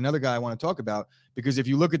 which is another guy I want to talk about, because if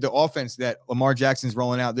you look at the offense that Lamar Jackson's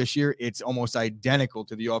rolling out this year, it's almost identical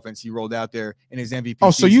to the offense he rolled out there in his MVP.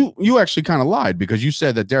 Oh, so you actually kind of lied because you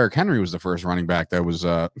said that Derrick Henry was the first running back that was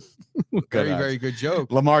very good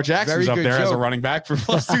joke. Lamar Jackson's up there as a running back for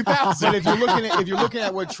plus 2,000. But if you're looking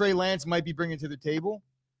at what Trey Lance might be bringing to the table,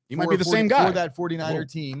 he might be the same guy for that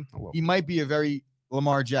 49er team. He might be a very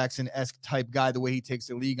Lamar Jackson-esque type guy, the way he takes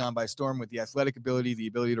the league on by storm with the athletic ability, the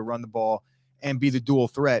ability to run the ball and be the dual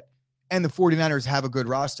threat. And the 49ers have a good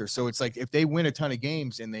roster. So it's like if they win a ton of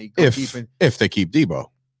games and they go if they keep Debo.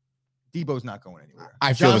 Debo's not going anywhere.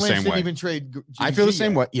 I feel John the Lynch same didn't way. Even trade I feel the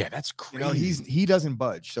same way. Yeah, that's crazy. He doesn't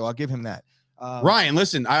budge. So I'll give him that. Ryan,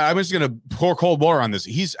 listen, I'm just going to pour cold water on this.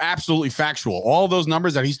 He's absolutely factual. All those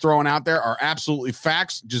numbers that he's throwing out there are absolutely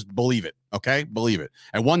facts. Just believe it. Okay? Believe it.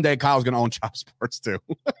 And one day Kyle's going to own Chop Sports too.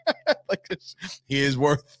 He is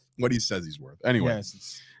worth what he says he's worth. Anyway,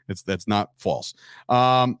 yes, that's not false.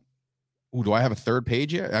 Do I have a third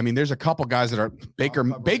page yet? I mean, there's a couple guys that are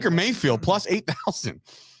Baker Mayfield plus 8,000.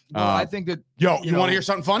 Well, I think that you want to hear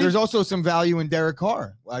something funny? There's also some value in Derek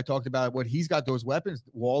Carr. I talked about what he's got, those weapons: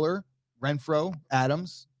 Waller, Renfro,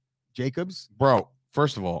 Adams, Jacobs. Bro,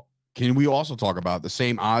 first of all, can we also talk about the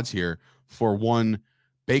same odds here for one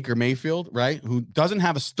Baker Mayfield, right? Who doesn't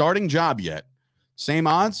have a starting job yet. Same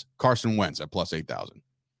odds, Carson Wentz at plus 8,000.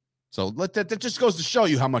 So that just goes to show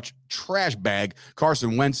you how much trash bag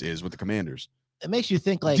Carson Wentz is with the Commanders. It makes you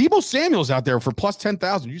think like Deebo Samuel's out there for plus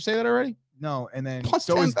 10,000. Did you say that already? No, and then Plus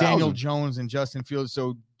so is Daniel 10,000. Jones and Justin Fields.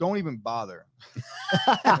 So don't even bother.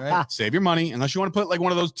 Right? Save your money unless you want to put like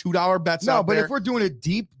one of those $2 bets No, out but there. if we're doing a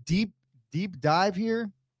deep dive here,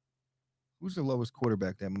 who's the lowest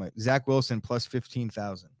quarterback that might? Zach Wilson plus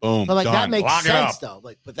 15,000. Boom, but like that done. makes Lock it sense up. though.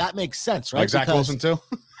 Like, but that makes sense, right? Like Zach Because Wilson too.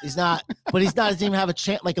 he's not, but he's not doesn't even have a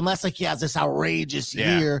chance. Like unless like he has this outrageous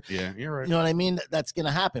year, Yeah, you're right. you know what I mean? That's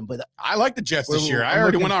gonna happen. But I like the Jets this Well, year. I I'm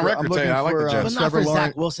already looking went on for- record I'm saying looking I like for, the but Jets. not Trevor for Zach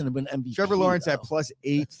Lawrence- Wilson to win MVP. Trevor Lawrence though. at plus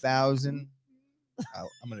 8,000.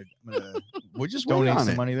 I'm gonna We just wait donate on some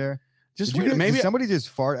it. money there. Just Did you wait. get- Maybe did somebody just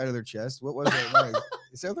fart out of their chest. What was it?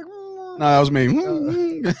 It sounds like no, that was me.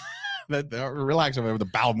 Relax over there with the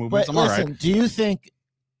bowel movements. But I'm all listen, right. do you think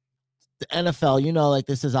the NFL, you know, like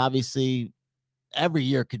this is obviously every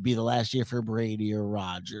year could be the last year for Brady or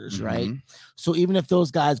Rodgers, right? Mhm. So even if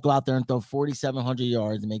those guys go out there and throw 4,700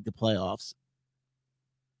 yards and make the playoffs,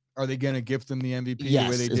 Are they going to gift them the MVP Yes, the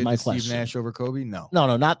way they is did my to Steve question. Nash over Kobe? No.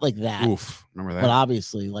 no, not like that, Oof. Remember that? but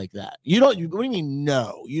obviously like that. You don't. What do you mean?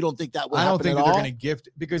 No, you don't think that would I don't happen think at that they're all? going to gift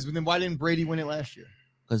because then why didn't Brady win it last year?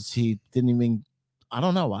 Because he didn't even. I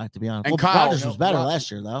don't know why, to be honest. And Well, Kyle- Rodgers was better Rod-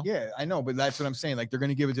 last year, though. Yeah, I know, but that's what I'm saying. Like they're going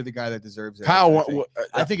to give it to the guy that deserves it. Kyle, I think.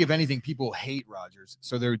 I think if anything, people hate Rodgers,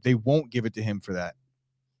 so they won't give it to him for that.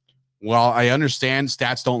 well, I understand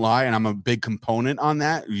stats don't lie, and I'm a big component on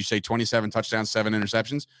that. You say 27 touchdowns, 7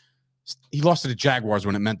 interceptions. He lost to the Jaguars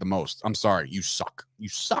when it meant the most. I'm sorry. You suck. You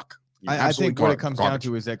suck. You're I absolute think what it gar- comes garbage.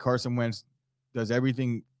 down to is that Carson Wentz does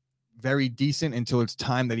everything very decent until it's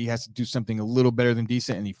time that he has to do something a little better than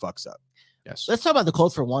decent, and he fucks up. Yes. Let's talk about the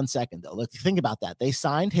Colts for 1 second, though. Let's think about that. They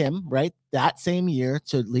signed him, right, that same year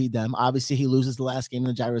to lead them. Obviously, he loses the last game, and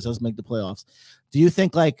the Jaguars doesn't make the playoffs. Do you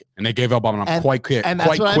think, like, And they gave up on him And- quite quick. and that's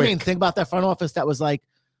quite what quick. I mean? Think about that front office that was like,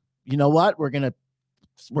 you know what, we're gonna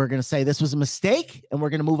say this was a mistake, and we're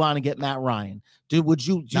gonna move on and get Matt Ryan. Dude, would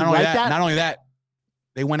you Not only like that, that? not only that,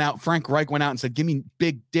 they went out. Frank Reich went out and said, "Give me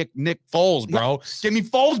big dick Nick Foles, bro. Give me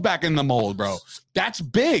Foles back in the mold, bro. That's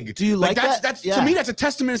big. Do you like that's that? that's Yeah. to me that's a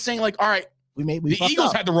testament to saying like, all right, we the fucked Eagles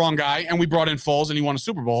up. had the wrong guy and we brought in Foles and he won a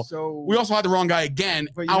Super Bowl. So We also had the wrong guy again.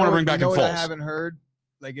 but I want to bring you back know in what I Foles. haven't heard.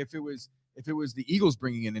 Like if it was the Eagles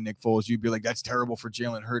bringing in the Nick Foles, you'd be like, that's terrible for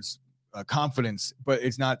Jalen Hurts' confidence, but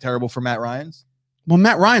it's not terrible for Matt Ryan's. Well,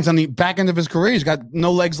 Matt Ryan's on the back end of his career. He's got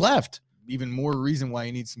no legs left. Even more reason why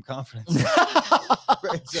he needs some confidence.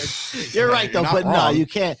 You're right, though, You're not but no, wrong. you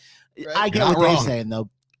can't. Right? I get You're what not they're wrong. saying, though.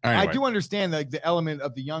 Anyway, I do understand like the element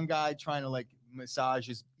of the young guy trying to like massage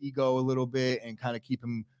his ego a little bit and kind of keep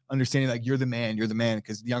him understanding like you're the man,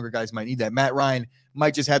 because the younger guys might need that. Matt Ryan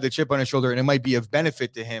might just have the chip on his shoulder and it might be of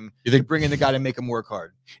benefit to him You to think- bring in the guy to make him work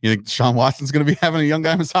hard. You think Sean Watson's going to be having a young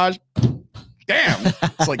guy massage? Damn,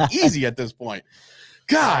 it's like easy at this point.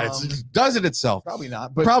 God, it just does it itself. Probably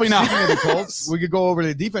not. But Probably not. speaking of the Colts, we could go over to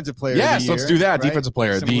the defensive player. Yes, of the let's year, do that. right? Defensive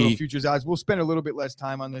player. Some little The futures odds. We'll spend a little bit less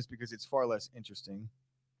time on this because it's far less interesting.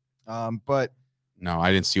 But no,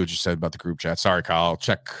 I didn't see what you said about the group chat. Sorry, Kyle. I'll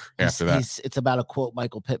check after that. It's about a quote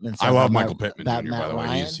Michael Pittman said I love about Michael Matt- Pittman about Jr. By Matt the way,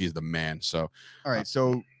 Ryan. he's the man. So all right,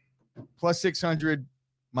 so plus 600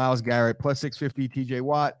 Myles Garrett, plus 650 TJ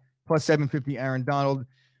Watt, plus 750 Aaron Donald.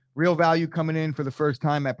 Real value coming in for the first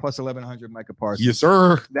time at plus 1100 Micah Parsons. yes,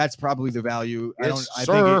 sir. That's probably the value. Yes, I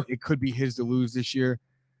sir. think it could be his to lose this year.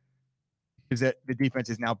 Is that the defense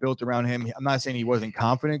is now built around him. I'm not saying he wasn't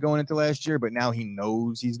confident going into last year, but now he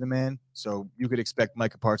knows he's the man. So you could expect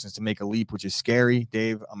Micah Parsons to make a leap, which is scary.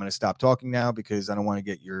 Dave, I'm going to stop talking now because I don't want to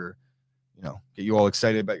get get you all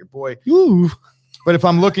excited about your boy. Ooh. But if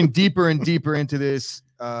I'm looking deeper and deeper into this,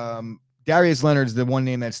 Darius Leonard's the one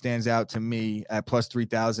name that stands out to me at plus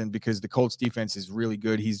 3,000 because the Colts defense is really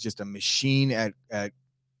good. He's just a machine at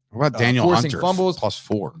What about Daniel forcing Hunter? fumbles.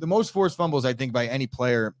 +4. the most forced fumbles, I think, by any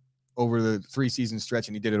player over the 3-season stretch,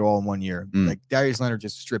 and he did it all in 1 year. Mm. Like Darius Leonard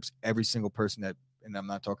just strips every single person and I'm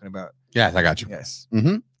not talking about. Yes, I got you. Yes.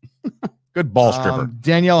 Mm-hmm. Good ball stripper.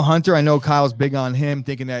 Danielle Hunter, I know Kyle's big on him,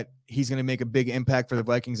 thinking that he's going to make a big impact for the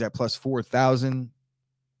Vikings at plus 4,000.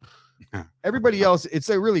 Everybody else, it's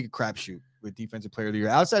a really crapshoot with defensive player of the year.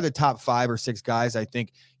 Outside the top 5 or 6 guys, I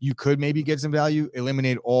think you could maybe get some value,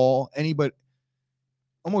 eliminate but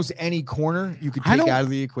almost any corner you could I take don't- out of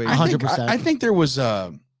the equation. I think, 100%. I think there was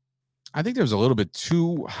a little bit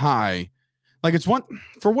too high. Like it's one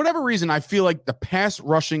for whatever reason, I feel like the pass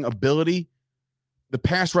rushing ability, the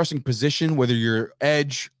pass rushing position, whether you're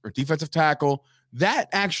edge or defensive tackle, that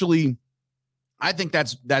actually, I think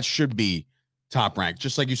that should be top ranked.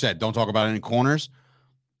 Just like you said, don't talk about any corners.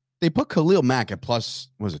 they put Khalil Mack at plus,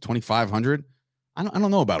 was it 2,500? I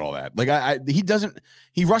don't know about all that. Like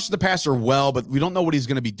he rushes the passer well, but we don't know what he's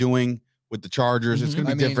going to be doing with the Chargers. It's going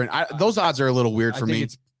to be different. Those odds are a little weird for me.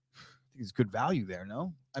 It's good value there.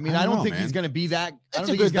 No, I mean, I I don't don't know, think man. he's going to be that. I don't a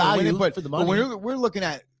think good he's going to win value it, but for the but money. we're looking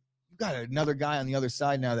at, you got another guy on the other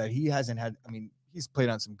side now that he hasn't had. I mean, he's played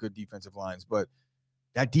on some good defensive lines, but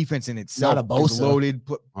that defense in itself Not a is Bosa. loaded.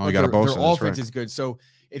 You got a Bosa, Their that's offense right. is good, so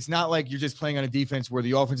it's not like you're just playing on a defense where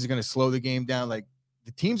the offense is going to slow the game down. Like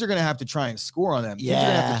the teams are going to have to try and score on them. Teams are going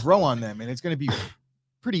to have Yeah. to throw on them, and it's going to be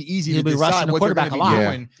pretty easy He'll to be rushing decide the what they're going quarterback to be a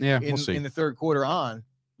lot. doing Yeah, in, we'll see. in the third quarter on.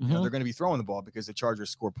 You know, Mhm. they're going to be throwing the ball because the Chargers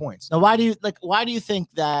score points. Now, why do you think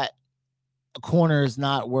that a corner is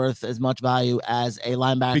not worth as much value as a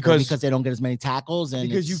linebacker Because they don't get as many tackles and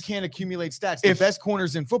Because you it's- can't accumulate stats. The best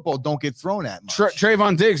corners in football don't get thrown at much.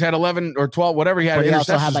 Trayvon Diggs had 11 or 12, whatever he had but he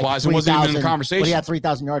also interceptions had like wise, and wasn't even in the 3,000 conversation. But he had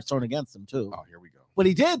 3,000 yards thrown against him too. Oh, here we go. But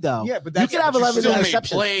he did though. Yeah, but you that's could have but you 11 Still made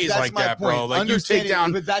interceptions. plays That's like my that, bro. point. Like you Understand take it,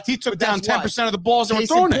 down, but that's- he took but down that's why. 10% of the balls that were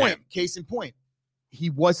Case in thrown at point. him. Case in point. He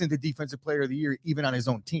wasn't the defensive player of the year even on his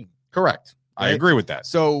own team. Correct. I Right? agree with that.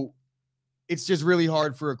 So it's just really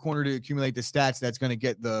hard for a corner to accumulate the stats that's going to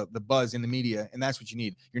get the buzz in the media, and that's what you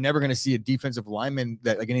need. You're never going to see a defensive lineman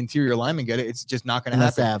that like an interior lineman get it. It's just not going to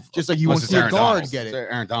Unless they happen. have- Just like you Unless won't it's see a Aaron guard Donald. get it.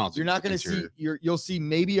 Aaron Donald. You're not going to see. You'll see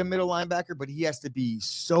maybe a middle linebacker, but he has to be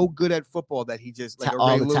so good at football that he just like a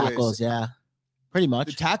all Ray the Lewis. tackles, yeah, pretty The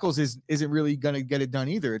much. tackles isn't really going to get it done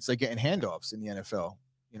either. It's like getting handoffs in the NFL.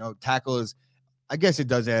 You know, tackle is. I guess it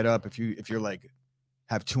does add up if you're like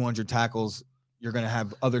have 200 tackles. You're going to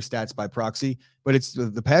have other stats by proxy, but it's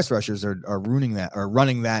the pass rushers are running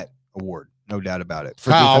that award, no doubt about it.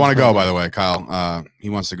 Kyle, I want to go, defensive by the way. Kyle, he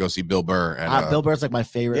wants to go see Bill Burr. At, Bill Burr's like my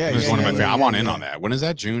favorite. Yeah, he's yeah, one of my yeah, favorite. I yeah, want in yeah. on that. When is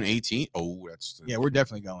that? June 18th? Oh, that's. Yeah, we're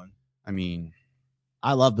definitely going. I mean,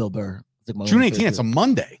 I love Bill Burr. It's like my June favorite 18th. It's a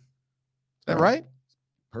Monday. Is that right?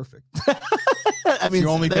 Perfect. I It's the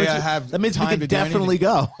only day I that have. That means we time could to do definitely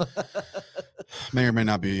go. May or may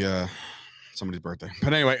not be somebody's birthday.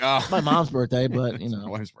 But anyway, My mom's birthday, but you it's my know,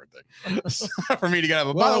 wife's birthday. For me to get up.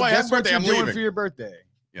 By Well, the way, happy guess what birthday. you're I'm doing leaving. for your birthday.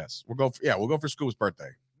 Yes, we'll go for Scoop's birthday.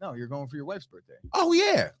 No, you're going for your wife's birthday. Oh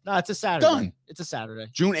yeah, no, it's a Saturday. Done. It's a Saturday.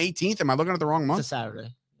 June 18th. Am I looking at the wrong It's a month?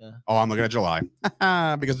 Saturday. Yeah. Oh, I'm looking at July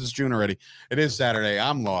because it's June already. It is Saturday.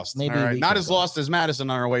 I'm lost. Maybe All a right. week Not or as so. lost as Madison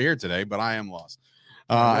on our way here today, but I am lost.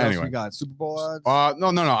 What else Anyway, we got Super Bowl odds. no.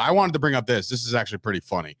 I wanted to bring up this. This is actually pretty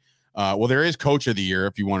funny. Well, there is Coach of the Year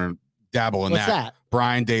if you want to dabble in What's that?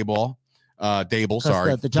 Brian Dable. Dable, 'Cause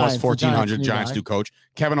sorry, the plus Giants- 1400. new Giants guy. do coach.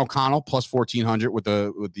 Kevin O'Connell plus 1400 with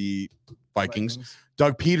the Vikings.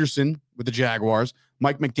 Doug Peterson with the Jaguars.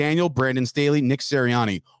 Mike McDaniel, Brandon Staley, Nick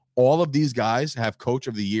Sirianni. All of these guys have Coach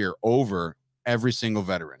of the Year over every single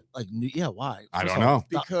veteran. Like, yeah, why? I First don't of all, know.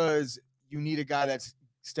 Because you need a guy that's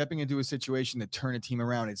stepping into a situation to turn a team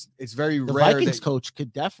around. It's very The rare. Vikings that, coach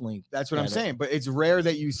could definitely. that's what I'm get it. saying. But it's rare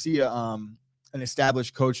that you see an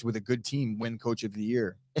established coach with a good team win Coach of the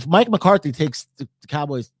Year. If Mike McCarthy takes the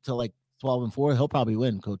Cowboys to like 12-4, he'll probably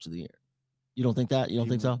win Coach of the Year. You don't think that? You don't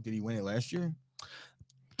think so? Did he win it last year?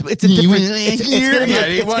 It's a different. It's gonna be. Yeah,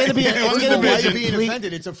 he It's won- gonna be. he It's won the gonna Why are you division. being complete-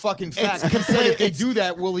 offended? It's a fucking fact. But considered- if they it's- do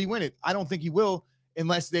that, will he win it? I don't think he will,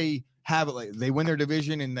 unless they have it. Like they win their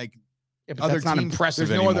division and like Yeah, but other that's not teams- impressive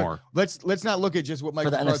there's no other- anymore. let's not look at just what Mike for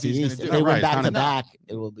the McCarthy NFC is going East. to If do. they Right, win back it's to not- back,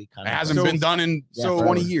 it will be kind It of. hasn't So- been done in Yeah, so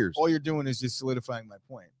 20 years. All you're doing is just solidifying my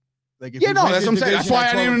point. Like if Yeah, he no, wins that's his what I'm saying. That's division why at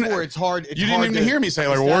I didn't 12 and even- 4, it's hard. It's You didn't hard even to hear me say,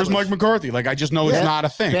 like, where's Mike establish. McCarthy? Like, I just know it's Yeah. not a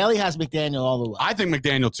thing. Bailey has McDaniel all the way. I think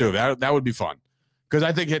McDaniel, too. That would be fun. Because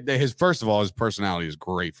I think his, first of all, his personality is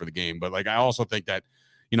great for the game. But, like, I also think that,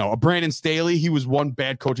 a Brandon Staley, he was one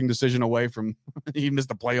bad coaching decision away from, he missed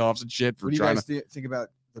the playoffs and shit for What do you trying guys to, think about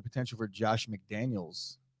the potential for Josh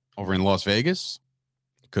McDaniels? over in Las Vegas.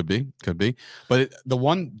 Could be. But the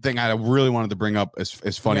one thing I really wanted to bring up is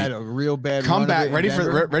He funny. had a real bad Come run of back, it in ready for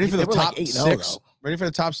Denver. the They were like top 8-0 six. though. Ready for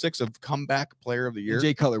the top 6 of comeback player of the year.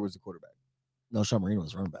 Jay Cutler was the quarterback. No, Sean Marino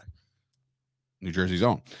was running back. New Jersey's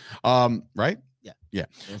own. Right? Yeah. Yeah.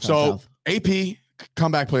 They were down So south. AP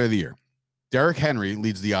comeback player of the year. Derrick Henry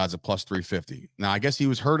leads the odds at plus 350. Now I guess he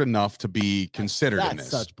was hurt enough to be considered in That's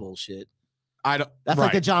this. such bullshit. I don't. That's right.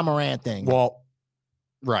 like the John Morant thing. Well,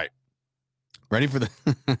 right. Ready for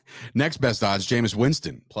the next best odds? Jameis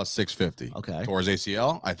Winston plus 650. Okay. Towards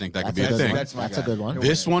ACL. I think that could That's be a good thing. one. That's my That's a guy. good one. He'll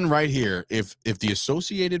This win one right here. If the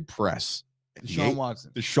Associated Press, it. Deshaun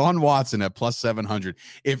Watson. Deshaun Watson at plus 700.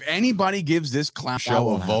 If anybody gives this clown show a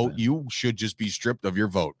won't vote, happen. you should just be stripped of your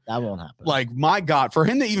vote. That won't happen. Like, my God, for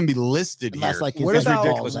him to even be listed Unless, here, like, his What injury about-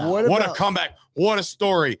 balls out. what what a about- comeback! What a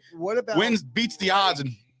story! What about Wins, beats the odds,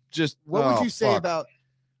 and just What would oh, you say fuck. about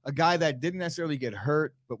a guy that didn't necessarily get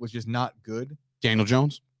hurt, but was just not good. Daniel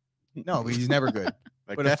Jones. No, but he's never good.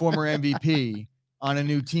 Like but that? a former MVP on a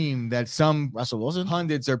new team that some Russell Wilson.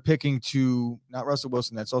 pundits are picking to not Russell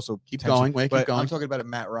Wilson. That's also Keep potential, going. Wait, keep but going. I'm talking about a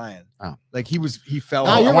Matt Ryan. Oh. Like he fell.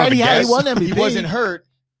 No, off. you're I wanted right. to He guess. won MVP. He wasn't hurt.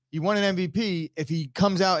 He won an MVP. If he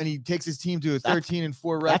comes out and he takes his team to a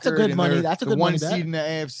 13-4 record, that's a good and money- they're that's a the good one money bet. seed in the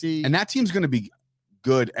AFC. And that team's going to be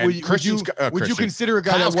good. And would you Christian, consider a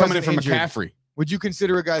guy Kyle's that coming in wasn't from injured? McCaffrey. Would you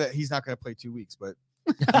consider a guy that he's not going to play 2 weeks? But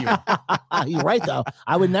You're right though.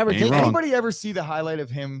 I would never Ain't take wrong. him. anybody ever see the highlight of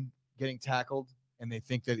him getting tackled and they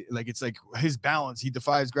think that like it's like his balance, he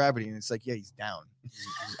defies gravity, and it's like he's down,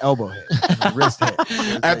 his elbow hit, his wrist hit.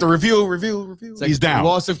 It's After like- review. it's like He's down.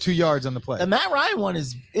 Loss of 2 yards on the play. The Matt Ryan one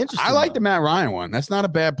is interesting. I like though. the Matt Ryan one. That's not a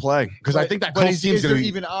bad play because I think that Colts team's is going there to be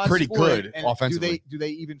even odds pretty for good it? And offensively. Do they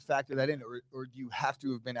even factor that in, or do you have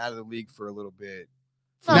to have been out of the league for a little bit?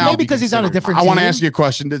 No, Now, maybe because he's on a different I team. want to ask you a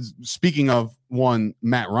question. Speaking of one,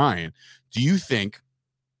 Matt Ryan, do you think,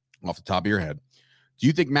 off the top of your head, do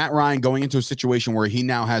you think Matt Ryan going into a situation where he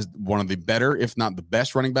now has one of the better, if not the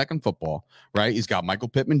best running back in football, right? He's got Michael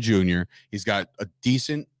Pittman Jr. He's got a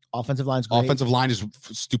decent offensive line's great. offensive line is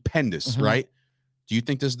stupendous, Mhm. right? Do you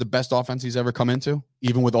think this is the best offense he's ever come into,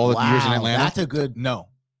 even with all the years in Wow, Atlanta? That's a good. No,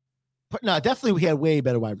 No, definitely we had way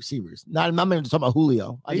better wide receivers. I'm not even talking about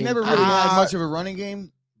Julio. he never really had much of a running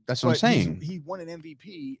game. That's what I'm But he's- saying. he won an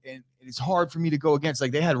MVP, and it's hard for me to go against.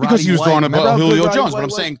 Like they had Because Roddy he was White. throwing Remember about how good Julio Roddy Jones, White but I'm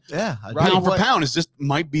was? saying Yeah, Roddy pound for White- pound is just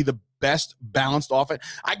might be the best balanced offense.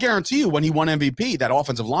 I guarantee you, when he won MVP, that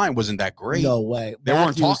offensive line wasn't that great. no way. They weren't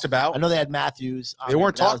Matthews- talked about. I know they had Matthews. They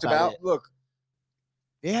weren't That was talked about. it. Look,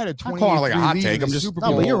 they had a calling 28 it like a hot lead take, in the I'm just- Super No,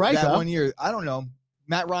 Bowl but you're right, that though. 1 year. I don't know.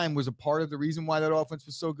 Matt Ryan was a part of the reason why that offense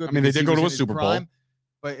was so good. I mean, they because did he go to was a in his Super Bowl. prime,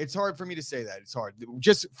 but it's hard for me to say that. It's hard.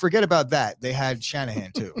 Just forget about that. They had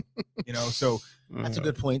Shanahan too. So That's a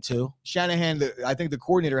good point too. Shanahan, I think the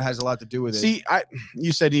coordinator has a lot to do with it. See,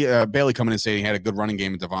 you said Bailey coming in saying he had a good running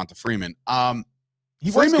game with Devonta Freeman.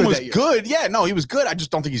 he Freeman was that year. good. Yeah, no, he was good. I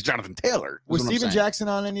just don't think he's Jonathan Taylor. Was is what I'm Steven saying. Jackson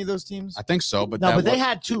on any of those teams? I think so, but No, that but they was-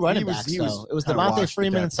 had two running was- backs. he was It was kinda Devontae washed at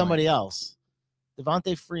Freeman that and somebody else.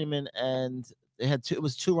 Devontae Freeman and they had two. It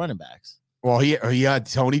was two running backs. Well, he had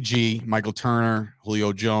Tony G, Michael Turner,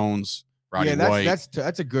 Julio Jones, Roddy yeah, White.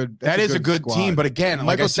 that's a good. That is a good squad. team, but again, like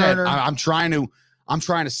I Michael said, Turner- I'm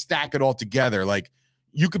trying to stack it all together. Like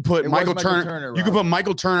you could put It was Michael Michael Turner, Turner, you could Rob. put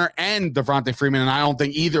Michael Turner and Devontae Freeman, and I don't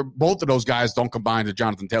think both of those guys don't combine to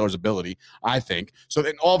Jonathan Taylor's ability. I think so.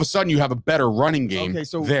 Then all of a sudden you have a better running game. Okay,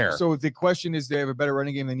 so there. So if the question is, they have a better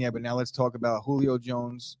running game than but now let's talk about Julio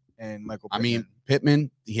Jones and Michael. I mean, Pittman,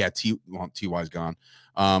 he had T.Y.'s gone.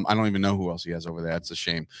 I don't even know who else he has over there. That's a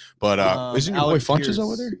shame. But isn't your boy Alec Funches Pierce.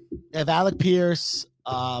 over there? They have Alec Pierce,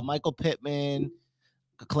 Michael Pittman,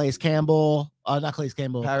 Calais Campbell. Not Calais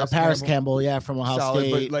Campbell. Paris Campbell. Yeah, from Ohio solid,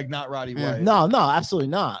 State. but like not Roddy Yeah. White. No, absolutely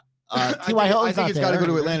not. T.Y. I Hilton's think not it's got to there.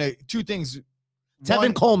 go to Atlanta. Two things. Tevin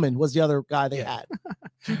One- Coleman was the other guy they had.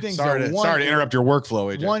 Two things. Sorry though. to interrupt your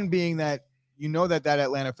workflow, AJ. One being that that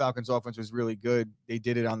Atlanta Falcons offense was really good. They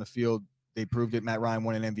did it on the field. They proved it. Matt Ryan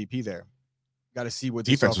won an MVP there. Got to see what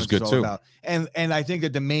this Defense was offense good, is all too. about. And I think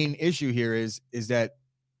that the main issue here is that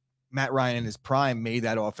Matt Ryan in his prime made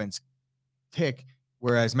that offense tick,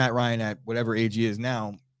 whereas Matt Ryan at whatever age he is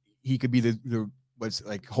now, he could be the what's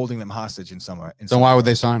like holding them hostage in somewhere. Then why would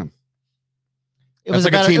they sign him? It was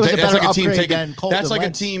That's a like a better, team it was ta- a that's better like a team upgrade taking- than Colton That's like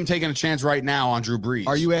Wentz. a team taking a chance right now on Drew Brees.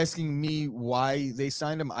 Are you asking me why they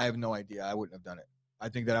signed him? I have no idea. I wouldn't have done it. I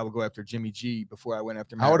think that I would go after Jimmy G before I went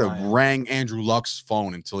after Matt I would have Ryan. rang Andrew Luck's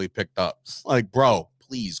phone until he picked up. Like, bro,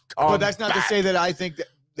 please come But that's not back. to say that I think that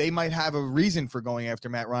they might have a reason for going after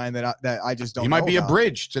Matt Ryan that I just don't. He might know be a about.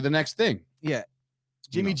 bridge to the next thing. Yeah,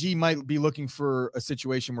 Jimmy G might be looking for a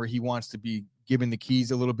situation where he wants to be given the keys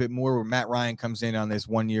a little bit more. Where Matt Ryan comes in on this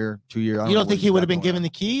 1 year, 2 year. You don't think he would have been given the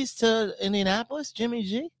keys to Indianapolis, Jimmy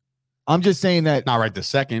G? I'm just saying that. Not right this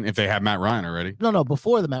second if they have Matt Ryan already. No,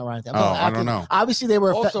 before the Matt Ryan thing. Oh, I don't know. Obviously, they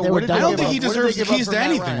were. Also, they what were did done. they I don't give think up- he what did deserves they give the up keys for to Matt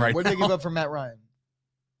anything Ryan? right What did they now. give up for Matt Ryan?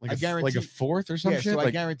 I guarantee- like a fourth or some Yeah, shit. so I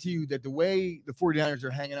Like, guarantee you that the way the 49ers are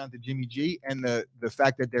hanging on to Jimmy G and the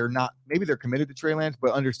fact that they're not, maybe they're committed to Trey Lance,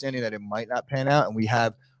 but understanding that it might not pan out and we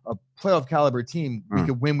have a playoff caliber team, we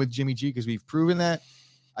could win with Jimmy G because we've proven that.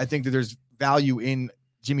 I think that there's value in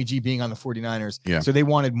Jimmy G being on the 49ers. Yeah. So they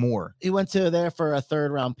wanted more. He went to there for a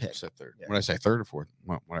third-round pick. said third. Yeah. What did I say? Third or fourth?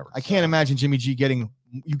 Well, whatever. I can't imagine Jimmy G getting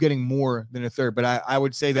more than a third, but I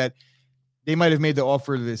would say that they might have made the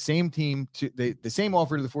offer to the same team the same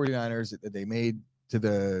offer to the 49ers that they made to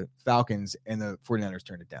the Falcons, and the 49ers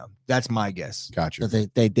turned it down. That's my guess. Got you.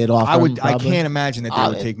 They did offer. I him, I probably. can't imagine that they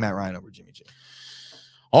would it- take Matt Ryan over Jimmy G.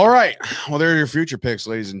 All right. Well, there are your future picks,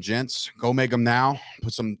 ladies and gents. Go make them now.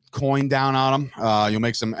 Put some coin down on them. You'll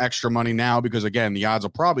make some extra money now because, again, the odds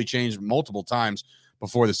will probably change multiple times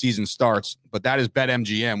before the season starts. But that is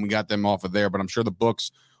BetMGM. We got them off of there. But I'm sure the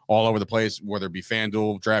books all over the place, whether it be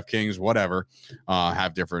FanDuel, DraftKings, whatever,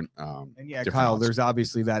 have different. And yeah, different Kyle, odds. there's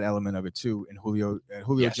obviously that element of it too. And Julio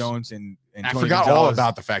Yes. Jones and I Tony forgot all Gonzalez.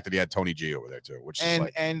 about the fact that he had Tony G over there too, which is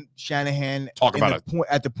like, and Shanahan Talk in about the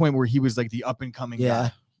at the point where he was like the up and coming Yeah,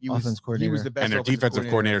 guy. He was offense coordinator. the best. and their offensive defensive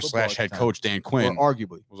coordinator in football / at the head time. coach Dan Quinn Or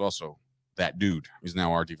arguably. was also that dude. He's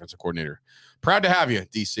now our defensive coordinator. Proud to have you,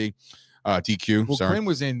 DC, DQ. Well, sorry, Quinn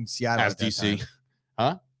was in Seattle as at that DC. time.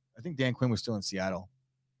 Huh? I think Dan Quinn was still in Seattle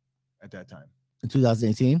at that time. In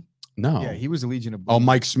 2018. No. Yeah, he was a Legion of Oh, Boom.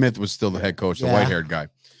 Mike Smith was still the head coach, the Yeah. white-haired guy.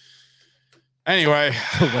 Anyway,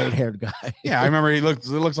 The white-haired guy. yeah, I remember he looks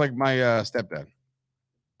like my stepdad.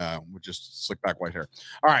 With just slick back white hair.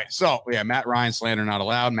 All right, so yeah, Matt Ryan slander not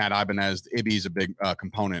allowed. Matt Ibanez, Ibby's a big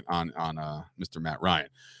component on Mr. Matt Ryan.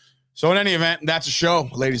 So in any event, that's a show,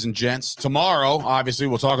 ladies and gents. Tomorrow, obviously,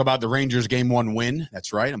 we'll talk about the Rangers game 1 win.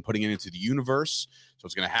 That's right. I'm putting it into the universe. So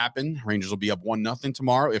it's going to happen. Rangers will be up 1-0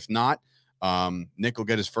 tomorrow. If not, Nick will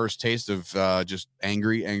get his first taste of just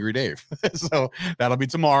angry Dave. So that'll be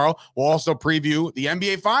tomorrow. We'll also preview the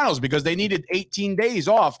NBA Finals because they needed 18 days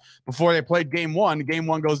off before they played game 1. Game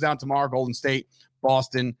 1 goes down tomorrow, Golden State,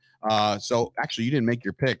 Boston. So actually, you didn't make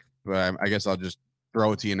your pick, but I guess I'll just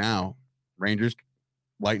throw it to you now. Rangers,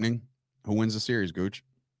 Lightning, who wins the series, Gooch?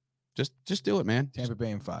 Just do it, man. Tampa Bay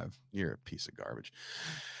in 5. You're a piece of garbage.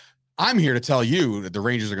 I'm here to tell you that the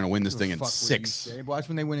Rangers are going to win this thing in Fuck what you 6. say. Watch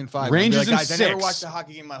when they win in 5. Rangers I'll be in like, guys, I never 6. watched a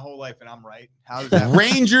hockey game my whole life, and I'm right. How does that work?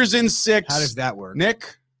 Rangers in 6. How does that work? Nick,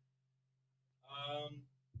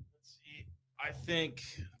 Let's see. I think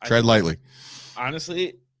tread lightly.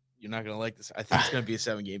 honestly, you're not gonna like this. I think it's gonna be a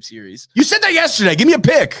 7-game series. You said that yesterday. Give me a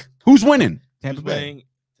pick. Who's winning? Tampa Who's Bay. winning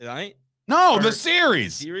tonight? No, Or- the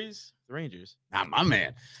series. Series? The Rangers. Not my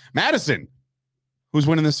man. Madison. Who's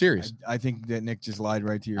winning the series? I think that Nick just lied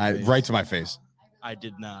right to your face. Right to my face. I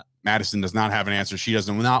did not. Madison does not have an answer. She does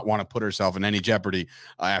not want to put herself in any jeopardy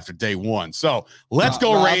after day 1. So let's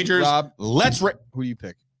go Rob, Rangers. Rob, Let's. who do you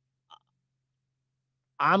pick?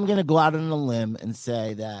 I'm gonna go out on a limb and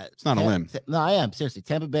say that It's not a limb. No, I am seriously.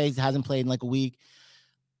 Tampa Bay hasn't played in like a week.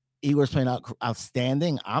 Igor's playing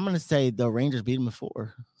outstanding. I'm gonna say the Rangers beat them in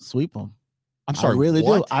 4, sweep them. I'm sorry. I really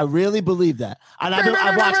what? do. I really believe that. And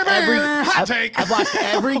I've watched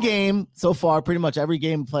every game so far, pretty much every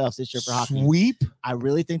game in playoffs this year for hockey. Sweep. I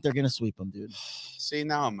really think they're gonna sweep them, dude. See,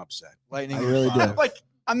 now I'm upset. Lightning. I in really 5. do. Like,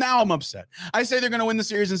 now I'm upset. I say they're going to win the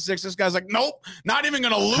series in 6. This guy's like, nope, not even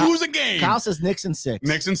going to lose a game. Kyle says Knicks in 6.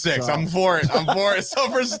 Knicks in 6. So- I'm for it. So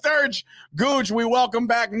for Sturge, Gooch, we welcome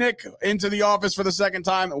back Nick into the office for the second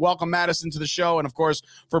time. Welcome Madison to the show. And of course,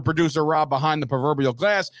 for producer Rob behind the proverbial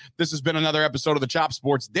glass, this has been another episode of the Chop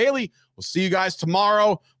Sports Daily. We'll see you guys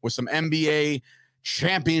tomorrow with some NBA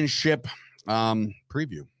championship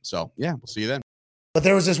preview. So yeah, we'll see you then. But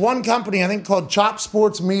there was this one company, I think, called Chop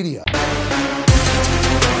Sports Media.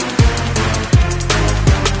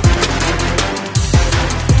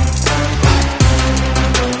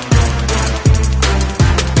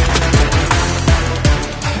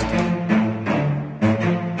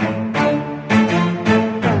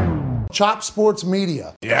 Chop Sports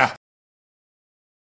Media. Yeah.